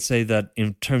 I would say that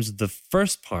in terms of the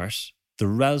first part, the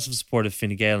relative support of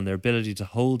Fine Gael and their ability to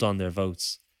hold on their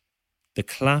votes, the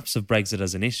collapse of Brexit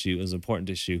as an issue, as an important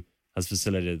issue, has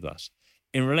facilitated that.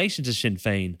 In relation to Sinn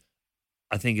Féin,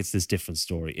 I think it's this different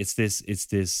story. It's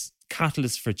this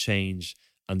catalyst for change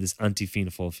and this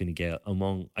anti-Fianna Fáil Fine Gael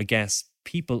among, I guess,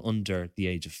 people under the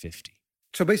age of 50.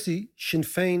 So basically, Sinn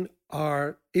Féin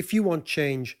are, if you want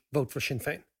change, vote for Sinn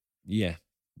Féin. Yeah.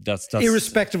 That's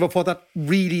irrespective of what that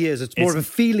really is. It's more of a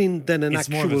feeling than an actual... It's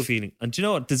more of a feeling. And do you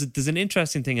know what? There's an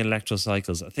interesting thing in electoral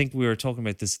cycles. I think we were talking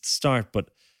about this at the start,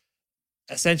 but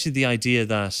essentially the idea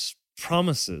that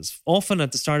promises, often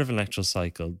at the start of an electoral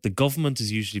cycle, the government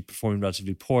is usually performing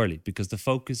relatively poorly because the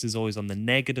focus is always on the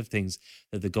negative things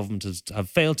that the government have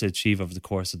failed to achieve over the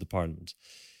course of the parliament.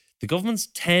 The governments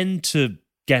tend to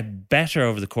get better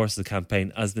over the course of the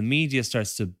campaign as the media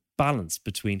starts to balance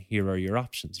between here are your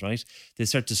options, right? They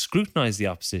start to scrutinize the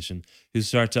opposition, who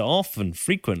start to often,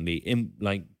 frequently,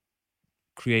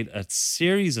 create a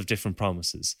series of different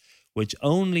promises which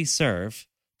only serve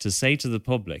to say to the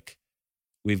public,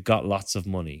 we've got lots of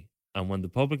money. And when the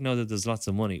public know that there's lots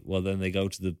of money, well, then they go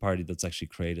to the party that's actually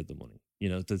created the money. You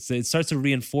know, it starts to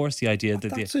reinforce the idea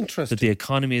that the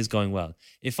economy is going well.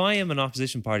 If I am an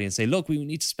opposition party and say, look, we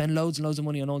need to spend loads and loads of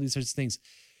money on all these sorts of things,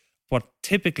 what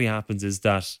typically happens is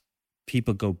that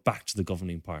people go back to the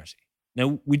governing party.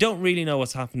 Now, we don't really know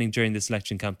what's happening during this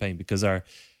election campaign because our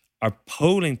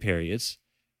polling period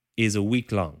is a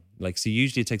week long. So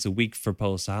usually it takes a week for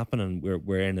polls to happen, and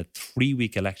we're in a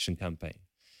 3-week election campaign.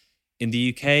 In the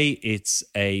UK, it's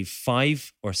a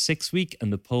 5 or 6 week,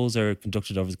 and the polls are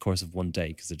conducted over the course of one day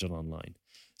because they're done online.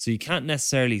 So you can't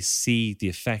necessarily see the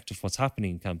effect of what's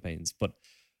happening in campaigns. But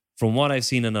from what I've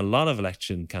seen in a lot of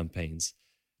election campaigns,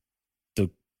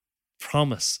 the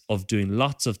promise of doing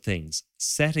lots of things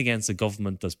set against a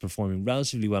government that's performing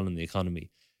relatively well in the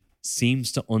economy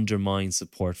seems to undermine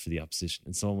support for the opposition.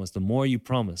 It's almost the more you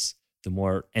promise, the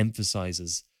more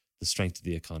emphasizes the strength of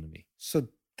the economy. So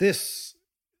this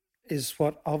is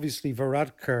what obviously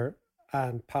Varadkar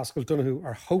and Paschal Donohoe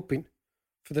are hoping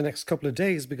for the next couple of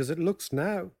days, because it looks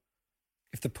now,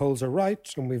 if the polls are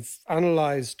right, and we've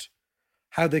analysed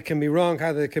how they can be wrong,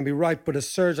 how they can be right, but a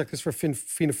surge like this for Fianna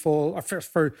Fáil, or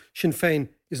for Sinn Féin,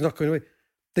 is not going away.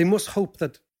 They must hope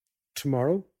that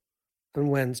tomorrow and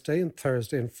Wednesday and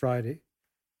Thursday and Friday,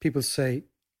 people say,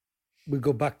 we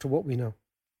go back to what we know.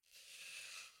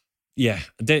 Yeah.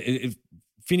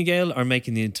 Fine Gael are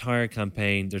making the entire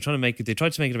campaign. They tried to make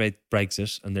it about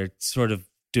Brexit, and they're sort of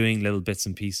doing little bits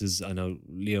and pieces. I know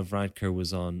Leo Varadkar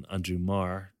was on Andrew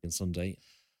Marr on Sunday,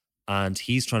 and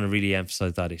he's trying to really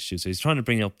emphasize that issue. So he's trying to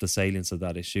bring up the salience of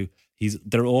that issue.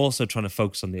 They're also trying to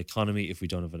focus on the economy. If we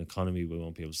don't have an economy, we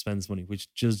won't be able to spend this money,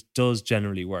 which just does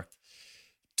generally work.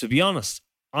 To be honest,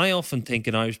 I often think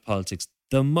in Irish politics,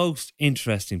 the most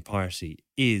interesting party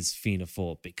is Fianna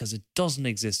Fáil, because it doesn't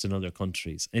exist in other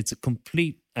countries. It's a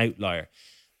complete outlier.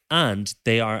 And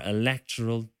they are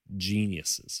electoral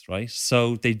geniuses, right?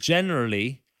 So they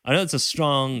generally, I know it's a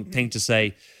strong thing to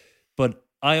say, but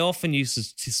I often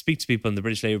used to speak to people in the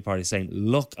British Labour Party saying,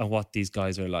 look at what these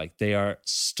guys are like. They are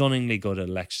stunningly good at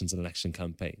elections and election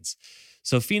campaigns.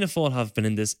 So Fianna Fáil have been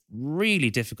in this really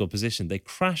difficult position. They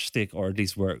crashed or at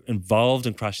least were involved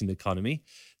in crashing the economy.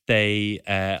 They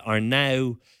are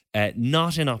now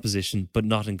not in opposition, but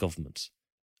not in government.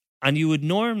 And you would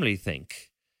normally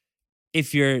think,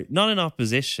 if you're not in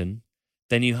opposition,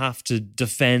 then you have to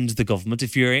defend the government.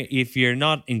 If you're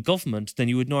not in government, then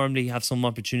you would normally have some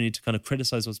opportunity to kind of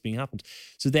criticize what's being happened.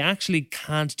 So they actually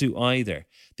can't do either.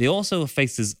 They also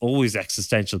face this always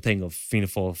existential thing of Fianna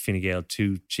Fáil, Fine Gael,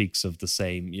 two cheeks of the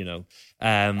same,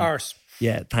 arse.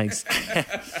 Yeah, thanks.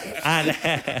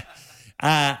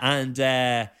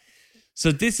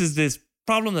 So this is this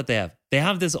problem that they have. They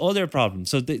have this other problem.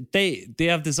 So they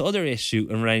have this other issue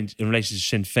in relation to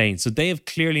Sinn Féin. So they have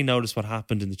clearly noticed what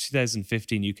happened in the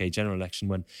 2015 UK general election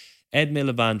when Ed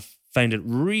Miliband found it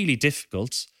really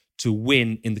difficult to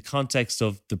win in the context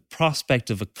of the prospect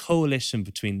of a coalition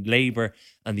between Labour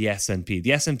and the SNP.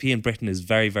 The SNP in Britain is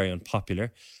very, very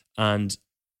unpopular. And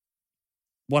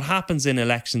what happens in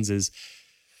elections is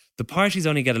the parties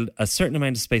only get a certain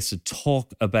amount of space to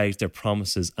talk about their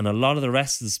promises, and a lot of the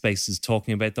rest of the space is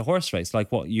talking about the horse race,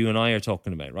 like what you and I are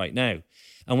talking about right now.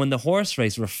 And when the horse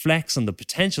race reflects on the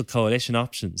potential coalition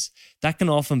options, that can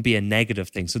often be a negative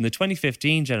thing. So in the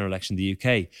 2015 general election in the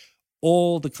UK,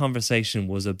 all the conversation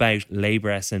was about Labour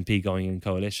SNP going in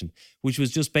coalition, which was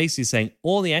just basically saying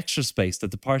all the extra space that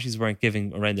the parties weren't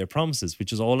giving around their promises,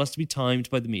 which is all has to be timed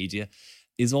by the media,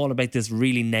 is all about this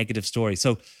really negative story.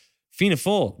 So Fianna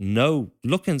Fáil,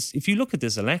 if you look at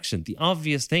this election, the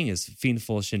obvious thing is Fianna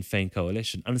Fáil Sinn Féin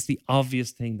coalition, and it's the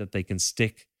obvious thing that they can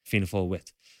stick Fianna Fáil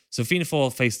with. So Fianna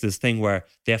Fáil face this thing where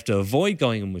they have to avoid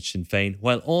going in with Sinn Féin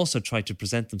while also try to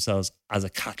present themselves as a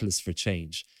catalyst for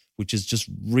change, which is just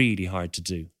really hard to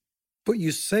do. But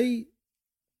you say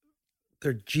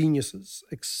they're geniuses.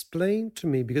 Explain to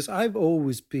me, because I've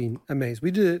always been amazed.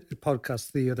 We did a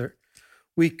podcast the other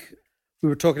week. We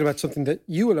were talking about something that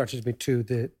you alerted me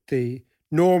to, the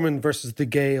Norman versus the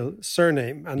Gael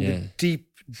surname and the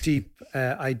deep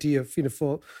idea of Fianna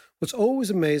Fáil. What's always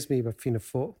amazed me about Fianna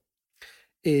Fáil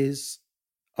is,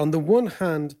 on the one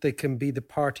hand, they can be the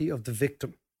party of the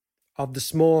victim, of the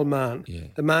small man,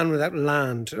 the man without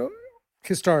land,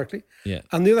 historically. Yeah.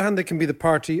 On the other hand, they can be the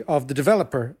party of the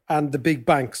developer and the big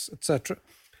banks, etc.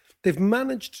 They've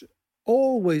managed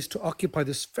always to occupy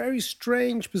this very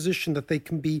strange position that they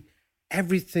can be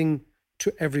everything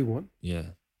to everyone.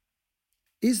 Yeah.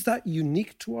 Is that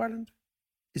unique to Ireland?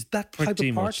 Is that type Pretty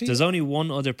of much. party? There's only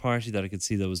one other party that I could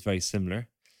see that was very similar,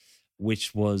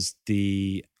 which was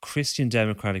the Christian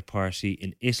Democratic Party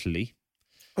in Italy.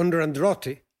 Under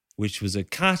Andreotti. Which was a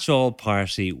catch-all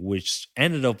party which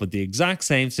ended up with the exact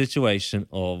same situation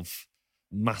of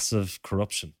massive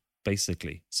corruption,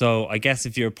 basically. So I guess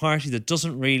if you're a party that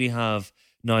doesn't really have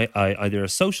either a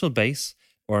social base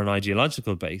or an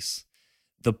ideological base,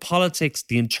 the politics,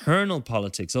 the internal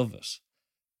politics of it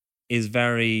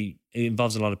it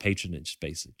involves a lot of patronage,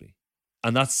 basically.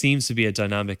 And that seems to be a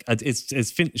dynamic.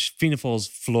 It's Fianna Fáil's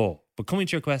flaw. But coming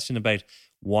to your question about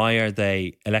why are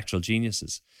they electoral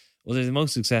geniuses? Well, they're the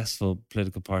most successful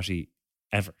political party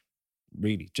ever,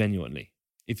 really, genuinely.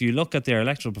 If you look at their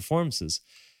electoral performances,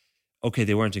 okay,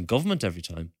 they weren't in government every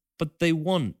time, but they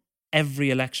won every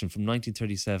election from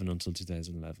 1937 until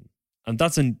 2011. And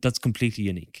that's completely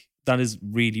unique. That is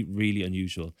really, really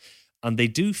unusual. And they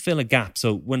do fill a gap.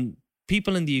 So when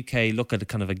people in the UK look at a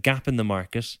kind of a gap in the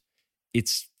market,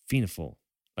 it's Fianna Fáil.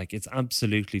 Like, it's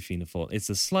absolutely Fianna Fáil. It's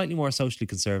a slightly more socially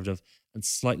conservative and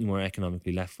slightly more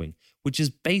economically left-wing, which is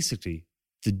basically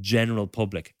the general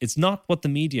public. It's not what the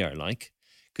media are like,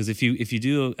 because if you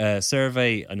do a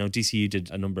survey, I know DCU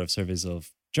did a number of surveys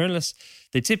of journalists,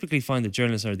 they typically find that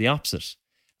journalists are the opposite.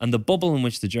 And the bubble in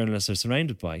which the journalists are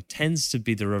surrounded by tends to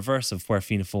be the reverse of where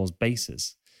Fianna Fáil's base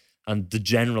is and the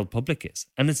general public is.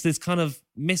 And it's this kind of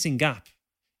missing gap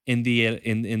in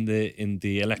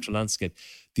the electoral landscape.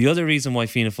 The other reason why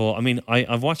Fianna Fáil, I mean,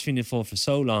 I've watched Fianna Fáil for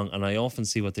so long, and I often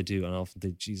see what they do, and I often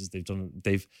think, Jesus,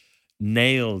 they've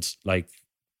nailed like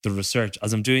the research.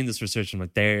 As I'm doing this research, I'm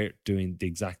like, they're doing the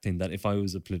exact thing that if I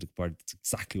was a political party, that's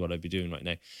exactly what I'd be doing right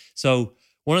now. So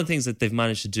one of the things that they've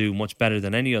managed to do much better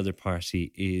than any other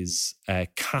party is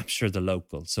capture the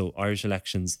local. So Irish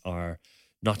elections are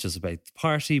not just about the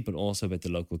party, but also about the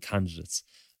local candidates.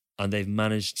 And they've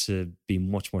managed to be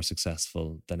much more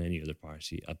successful than any other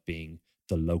party at being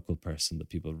the local person that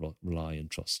people rely and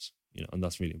trust, and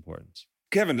that's really important.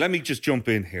 Kevin, let me just jump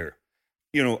in here.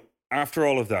 After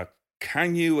all of that,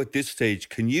 can you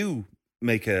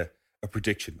make a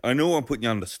prediction? I know I'm putting you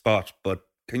on the spot, but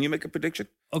can you make a prediction?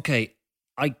 Okay,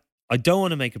 I don't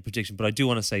want to make a prediction, but I do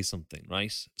want to say something,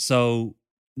 right? So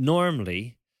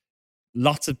normally,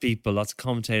 lots of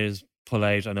commentators pull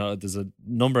out. I know there's a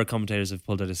number of commentators have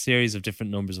pulled out a series of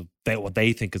different numbers of what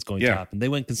they think is going to happen. They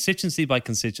went constituency by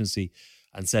constituency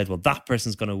and said, well, that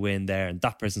person's going to win there and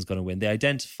that person's going to win. They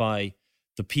identify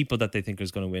the people that they think is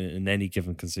going to win in any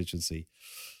given constituency.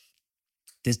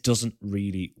 This doesn't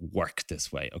really work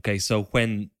this way, okay? So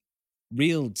when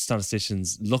real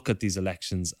statisticians look at these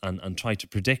elections and try to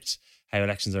predict how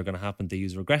elections are going to happen, they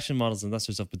use regression models and that sort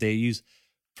of stuff, but they use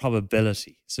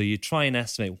probability. So you try and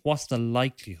estimate what's the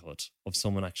likelihood of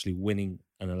someone actually winning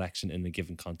an election in a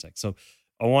given context. So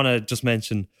I want to just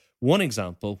mention one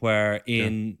example where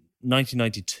in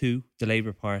 1992, the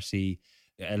Labour Party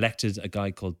elected a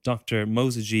guy called Dr.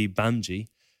 Mosaji Bamji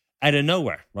out of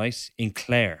nowhere, right? In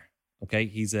Clare. Okay,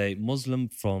 he's a Muslim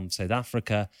from South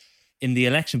Africa. In the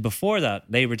election before that,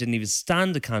 Labour didn't even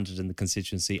stand a candidate in the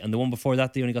constituency. And the one before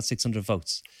that, they only got 600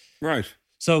 votes. Right.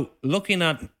 So looking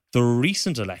at the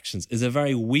recent elections is a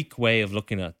very weak way of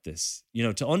looking at this.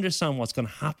 To understand what's going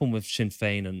to happen with Sinn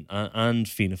Féin and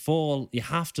Fianna Fáil, you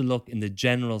have to look in the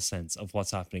general sense of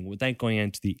what's happening without going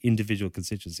into the individual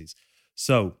constituencies.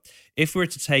 So if we were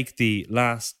to take the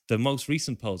most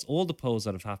recent polls, all the polls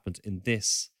that have happened in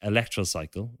this electoral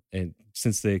cycle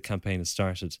since the campaign has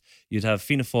started, you'd have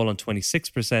Fianna Fáil on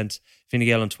 26%, Fine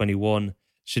Gael on 21%,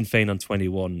 Sinn Féin on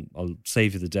 21%, I'll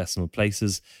save you the decimal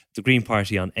places, the Green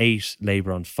Party on 8%,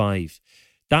 Labour on 5%.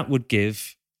 That would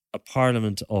give a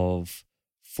parliament of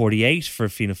 48 for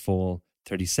Fianna Fáil,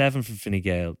 37 for Fine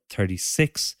Gael,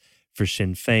 36 for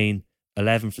Sinn Féin,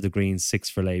 11 for the Greens, 6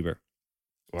 for Labour.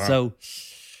 Wow. So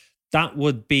that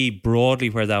would be broadly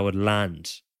where that would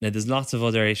land. Now, there's lots of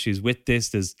other issues with this.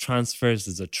 There's transfers,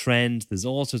 there's a trend, there's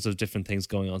all sorts of different things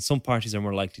going on. Some parties are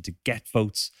more likely to get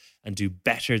votes and do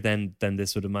better than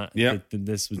this would than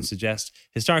this would suggest.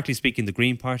 Historically speaking, the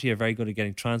Green Party are very good at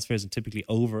getting transfers and typically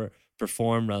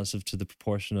overperform relative to the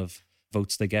proportion of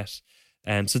votes they get.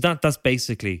 So that's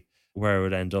basically where it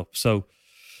would end up. So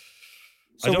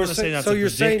I don't want to say that's a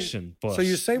prediction, but so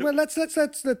you're saying, well, let's let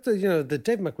the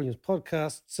Dave McWilliams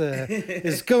podcast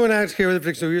is going out here with a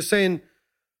prediction. So you're saying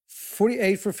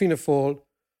 48 for Fianna Fáil,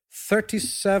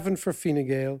 37 for Fine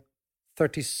Gael,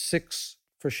 36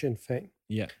 for Sinn Féin.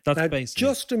 Yeah, that's now, basically.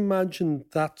 Just imagine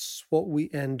that's what we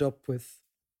end up with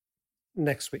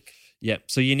next week. Yeah,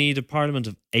 so you need a parliament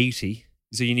of 80.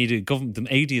 So you need a government. The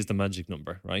 80 is the magic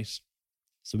number, right?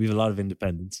 So we have a lot of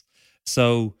independents.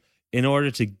 So in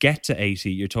order to get to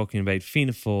 80, you're talking about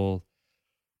Fianna Fáil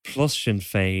plus Sinn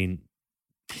Féin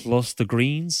plus the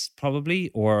Greens, probably,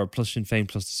 or plus Sinn Féin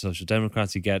plus the Social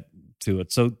Democrats, you get to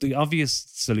it. So the obvious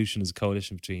solution is a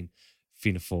coalition between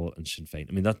Fianna Fáil and Sinn Féin.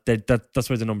 I mean, that's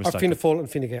where the numbers Or stack Fianna up. Fáil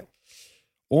and Fine Gael.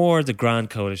 Or the grand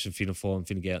coalition, Fianna Fáil and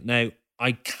Fine Gael. Now,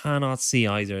 I cannot see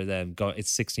either of them go.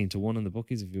 It's 16-1 in the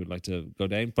bookies if you would like to go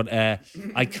down. But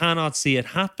I cannot see it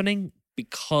happening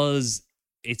because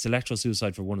it's electoral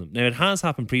suicide for one of them. Now, it has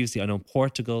happened previously. I know in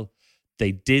Portugal,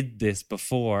 they did this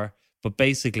before, but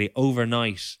basically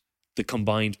overnight, the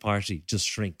combined party just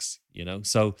shrinks, you know?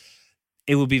 So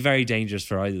it would be very dangerous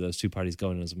for either of those two parties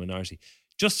going as a minority.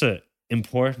 Just to,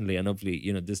 importantly, and hopefully,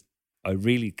 you know, this, I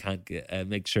really can't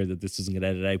make sure that this doesn't get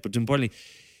edited out, but importantly,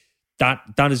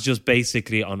 that is just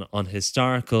basically on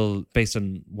historical, based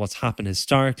on what's happened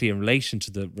historically in relation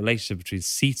to the relationship between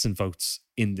seats and votes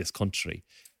in this country.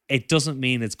 It doesn't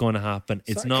mean it's going to happen.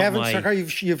 It's not Kevin my...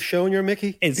 Sarkar, you've shown your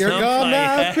Mickey. You're gone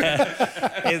now.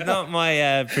 It's not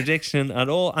my prediction at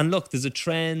all. And look, there's a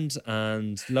trend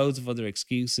and loads of other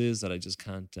excuses that I just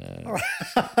can't...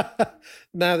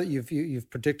 Now that you've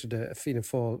predicted a Fianna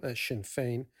Fáil, a Sinn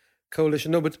Féin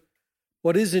coalition. No, but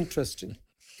what is interesting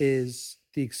is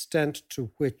the extent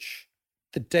to which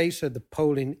the data, the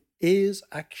polling is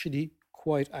actually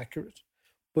quite accurate,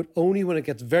 but only when it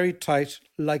gets very tight,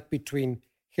 like between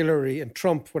Hillary and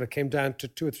Trump, when it came down to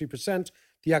 2 or 3%,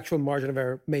 the actual margin of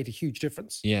error made a huge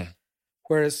difference. Yeah.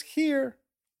 Whereas here...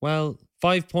 Well,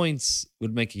 5 points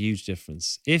would make a huge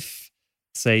difference. If,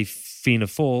 say, Fianna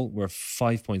Fáil were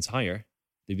 5 points higher,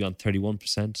 they'd be on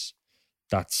 31%.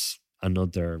 That's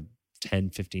another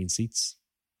 10, 15 seats.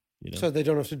 You know? So they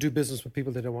don't have to do business with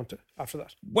people they don't want to after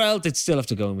that. Well, they'd still have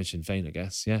to go in with Sinn Féin, I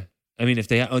guess, yeah. I mean, if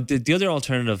they the other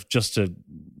alternative, just to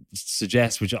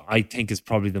suggest, which I think is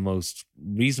probably the most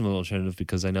reasonable alternative,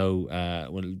 because I know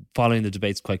when following the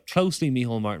debates quite closely,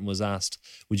 Micheál Martin was asked,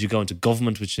 would you go into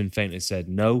government with Sinn Féin? He said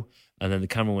no. And then the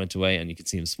camera went away and you could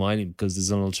see him smiling, because there's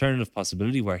an alternative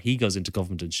possibility where he goes into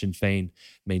government and Sinn Féin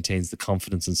maintains the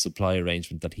confidence and supply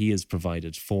arrangement that he has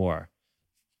provided for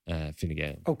Fine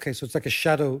Gael. Okay, so it's like a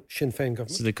shadow Sinn Féin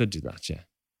government. So they could do that, yeah.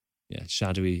 Yeah,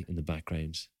 shadowy in the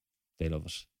background. They love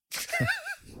it.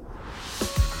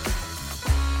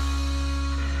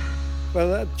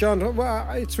 Well, John,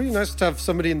 it's really nice to have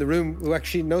somebody in the room who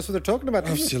actually knows what they're talking about.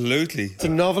 Absolutely. It's a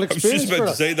novel experience. I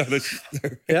was just about to say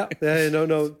that. Yeah,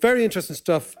 no. Very interesting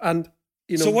stuff. And,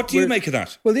 you know. So what do you make of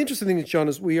that? Well, the interesting thing, John,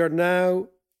 is we are now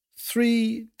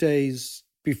 3 days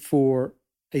before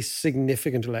a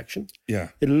significant election.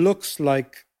 Yeah. It looks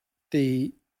like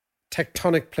the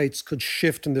tectonic plates could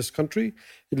shift in this country.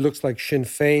 It looks like Sinn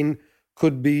Féin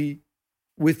could be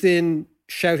within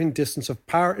shouting distance of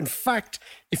power. In fact,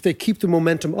 if they keep the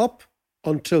momentum up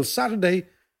until Saturday,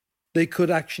 they could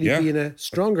actually be in a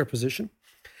stronger position.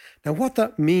 Now, what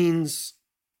that means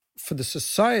for the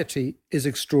society is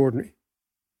extraordinary,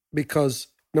 because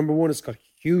number one, it's got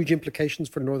huge implications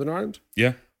for Northern Ireland.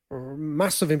 Yeah.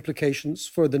 Massive implications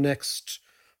for the next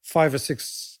 5 or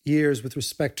 6 years with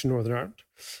respect to Northern Ireland.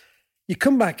 You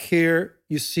come back here,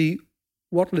 you see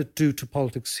what will it do to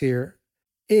politics here.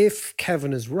 If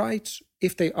Kevin is right,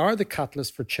 if they are the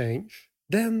catalyst for change,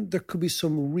 then there could be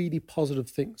some really positive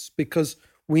things, because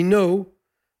we know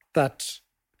that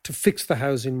to fix the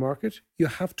housing market, you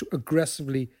have to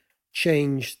aggressively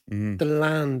change the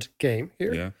land game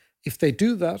here. Yeah. If they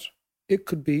do that, it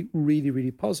could be really,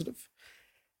 really positive.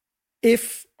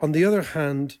 If, on the other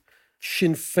hand,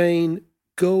 Sinn Féin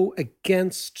go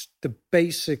against the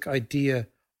basic idea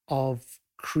of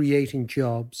creating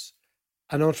jobs,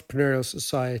 an entrepreneurial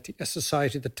society, a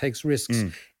society that takes risks,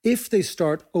 if they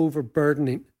start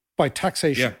overburdening by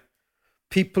taxation,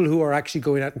 people who are actually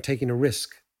going out and taking a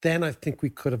risk, then I think we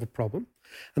could have a problem.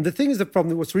 And the thing is, the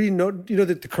problem, what's really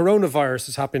that the coronavirus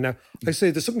is happening now. I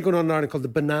say there's something going on in Ireland called the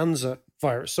bonanza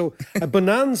virus. So a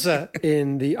bonanza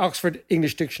in the Oxford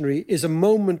English Dictionary is a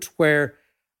moment where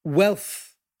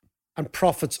wealth and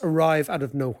profits arrive out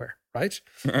of nowhere, right?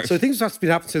 So things have been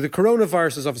happening. So the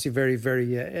coronavirus is obviously very,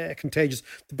 very contagious.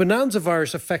 The bonanza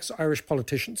virus affects Irish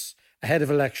politicians ahead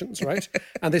of elections, right?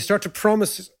 And they start to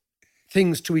promise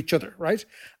things to each other, right?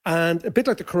 And a bit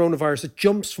like the coronavirus, it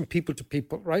jumps from people to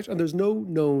people, right? And there's no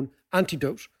known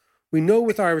antidote. We know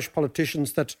with Irish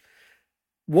politicians that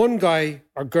one guy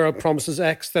or girl promises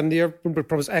X, then the other one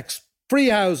promises X, free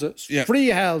houses, free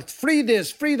health, free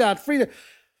this, free that, free that,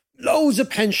 loads of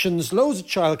pensions, loads of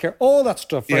childcare, all that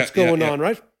stuff that's going on,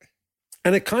 right?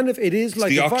 And it is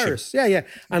like a virus. Yeah.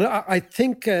 And I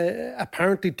think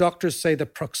apparently doctors say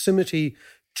that proximity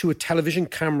to a television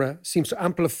camera seems to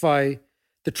amplify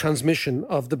the transmission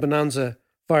of the bonanza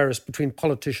virus between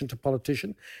politician to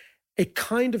politician. It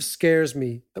kind of scares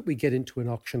me that we get into an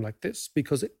auction like this,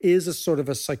 because it is a sort of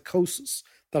a psychosis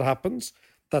that happens,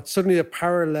 that suddenly a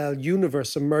parallel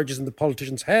universe emerges in the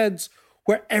politicians' heads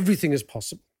where everything is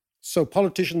possible. So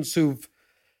politicians who've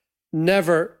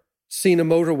never seen a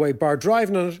motorway bar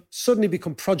driving on it suddenly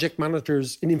become project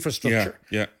managers in infrastructure,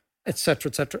 et cetera,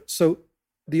 et cetera. So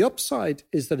the upside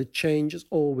is that change is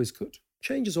always good.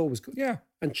 Change is always good. Yeah.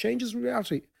 And change is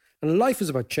reality. And life is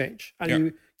about change.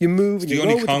 And you move. It's the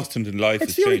only constant in life.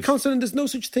 It's the only constant, and there's no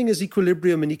such thing as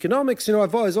equilibrium in economics.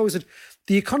 I've always said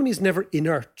the economy is never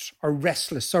inert or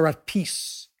restless or at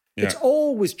peace. Yeah. It's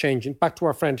always changing. Back to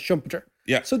our friend Schumpeter.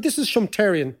 Yeah. So this is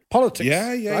Schumpeterian politics.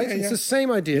 Yeah. It's the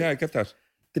same idea. Yeah, I get that.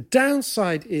 The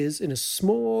downside is, in a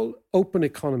small, open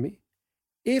economy,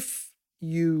 if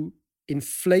you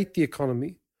inflate the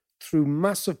economy through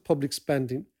massive public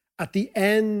spending at the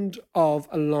end of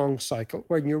a long cycle,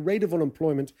 when your rate of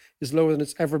unemployment is lower than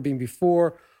it's ever been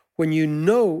before, when you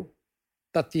know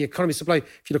that the economy supply,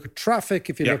 if you look at traffic,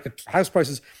 if you look at house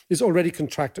prices, is already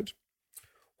contracted,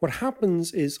 what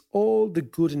happens is all the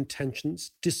good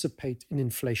intentions dissipate in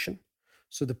inflation.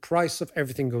 So the price of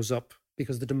everything goes up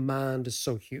because the demand is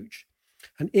so huge.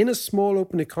 And in a small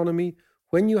open economy,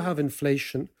 when you have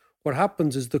inflation, what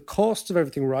happens is the cost of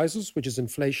everything rises, which is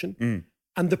inflation,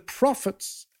 and the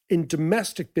profits in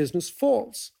domestic business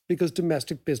falls because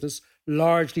domestic business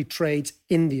largely trades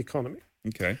in the economy.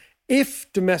 Okay.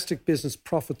 If domestic business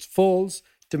profits falls,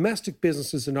 domestic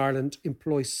businesses in Ireland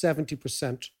employ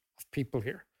 70% of people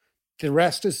here. The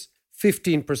rest is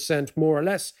 15% more or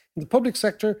less in the public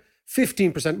sector,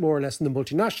 15% more or less in the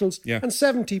multinationals, and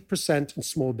 70% in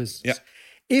small business. Yeah.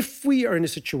 If we are in a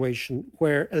situation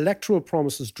where electoral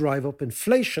promises drive up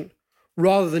inflation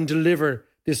rather than deliver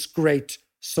this great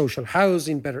social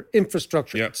housing, better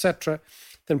infrastructure, etc.,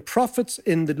 then profits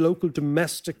in the local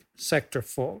domestic sector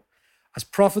fall. As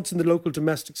profits in the local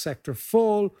domestic sector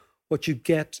fall, what you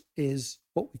get is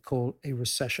what we call a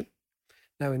recession.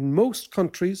 Now, in most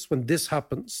countries, when this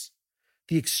happens,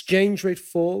 the exchange rate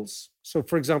falls. So,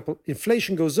 for example,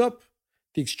 inflation goes up,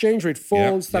 the exchange rate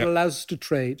falls, that allows us to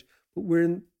trade. But we're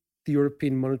in the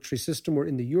European monetary system, we're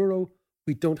in the euro,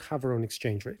 we don't have our own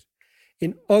exchange rate.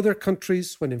 In other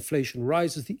countries, when inflation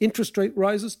rises, the interest rate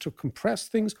rises to compress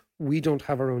things, we don't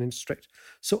have our own interest rate.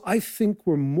 So I think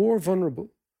we're more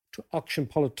vulnerable to auction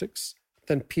politics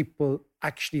than people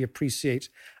actually appreciate.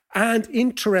 And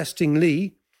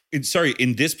interestingly...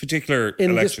 in this particular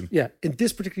election? In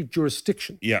this particular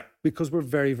jurisdiction. Yeah. Because we're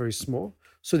very, very small.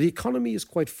 So the economy is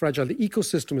quite fragile. The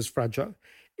ecosystem is fragile.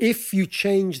 If you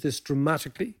change this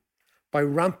dramatically by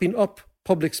ramping up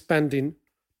public spending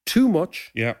too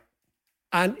much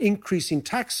and increasing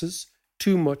taxes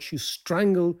too much, you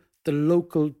strangle the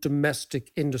local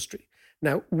domestic industry.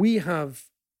 Now, we have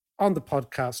on the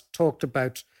podcast talked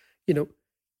about,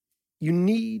 you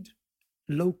need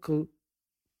local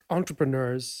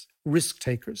entrepreneurs, risk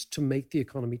takers to make the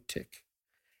economy tick.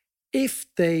 If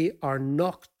they are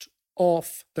knocked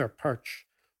off their perch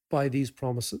by these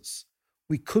promises,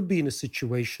 we could be in a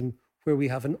situation where we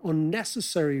have an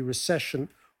unnecessary recession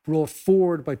brought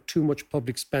forward by too much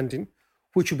public spending,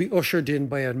 which will be ushered in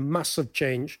by a massive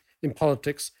change in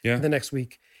politics in the next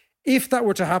week. If that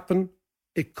were to happen,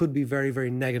 it could be very,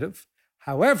 very negative.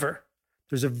 However,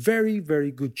 there's a very,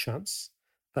 very good chance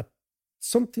that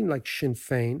something like Sinn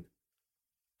Féin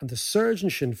and the surge in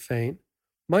Sinn Féin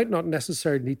might not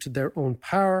necessarily lead to their own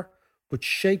power, but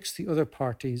shakes the other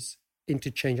parties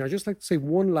into change. I'd just like to say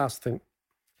one last thing,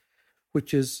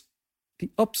 which is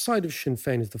the upside of Sinn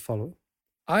Féin is the following.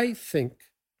 I think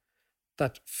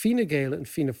that Fine Gael and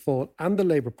Fianna Fáil and the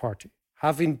Labour Party,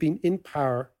 having been in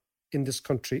power in this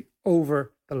country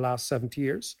over the last 70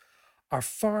 years are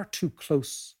far too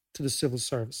close to the civil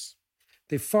service.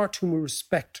 They've far too much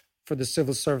respect for the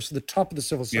civil service, for the top of the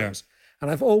civil service.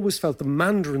 And I've always felt the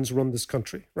mandarins run this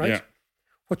country, right? Yeah.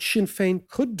 What Sinn Féin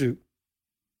could do,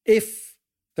 if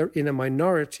they're in a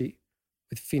minority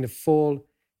with Fianna Fáil,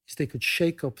 is they could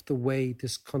shake up the way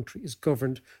this country is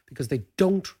governed, because they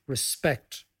don't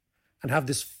respect and have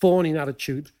this fawning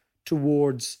attitude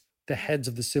towards the heads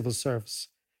of the civil service.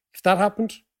 If that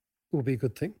happened, it would be a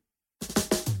good thing.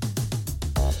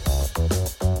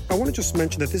 I want to just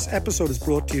mention that this episode is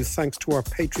brought to you thanks to our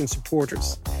Patreon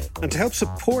supporters. And to help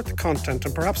support the content,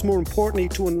 and perhaps more importantly,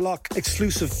 to unlock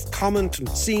exclusive comment and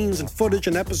scenes and footage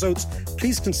and episodes,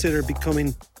 please consider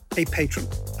becoming a patron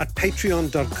at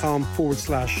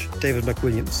patreon.com/David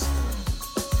McWilliams.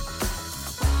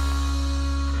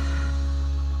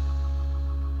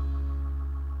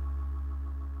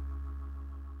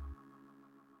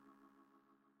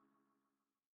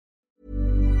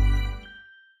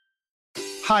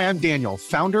 Hi, I'm Daniel,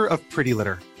 founder of Pretty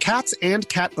Litter. Cats and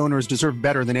cat owners deserve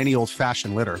better than any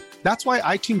old-fashioned litter. That's why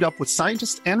I teamed up with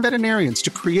scientists and veterinarians to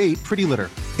create Pretty Litter.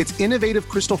 Its innovative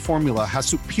crystal formula has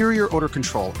superior odor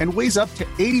control and weighs up to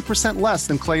 80% less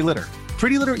than clay litter.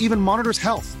 Pretty Litter even monitors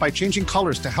health by changing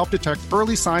colors to help detect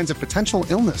early signs of potential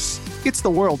illness. It's the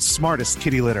world's smartest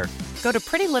kitty litter. Go to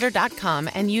prettylitter.com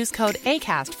and use code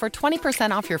ACAST for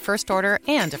 20% off your first order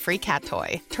and a free cat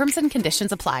toy. Terms and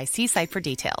conditions apply. See site for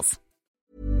details.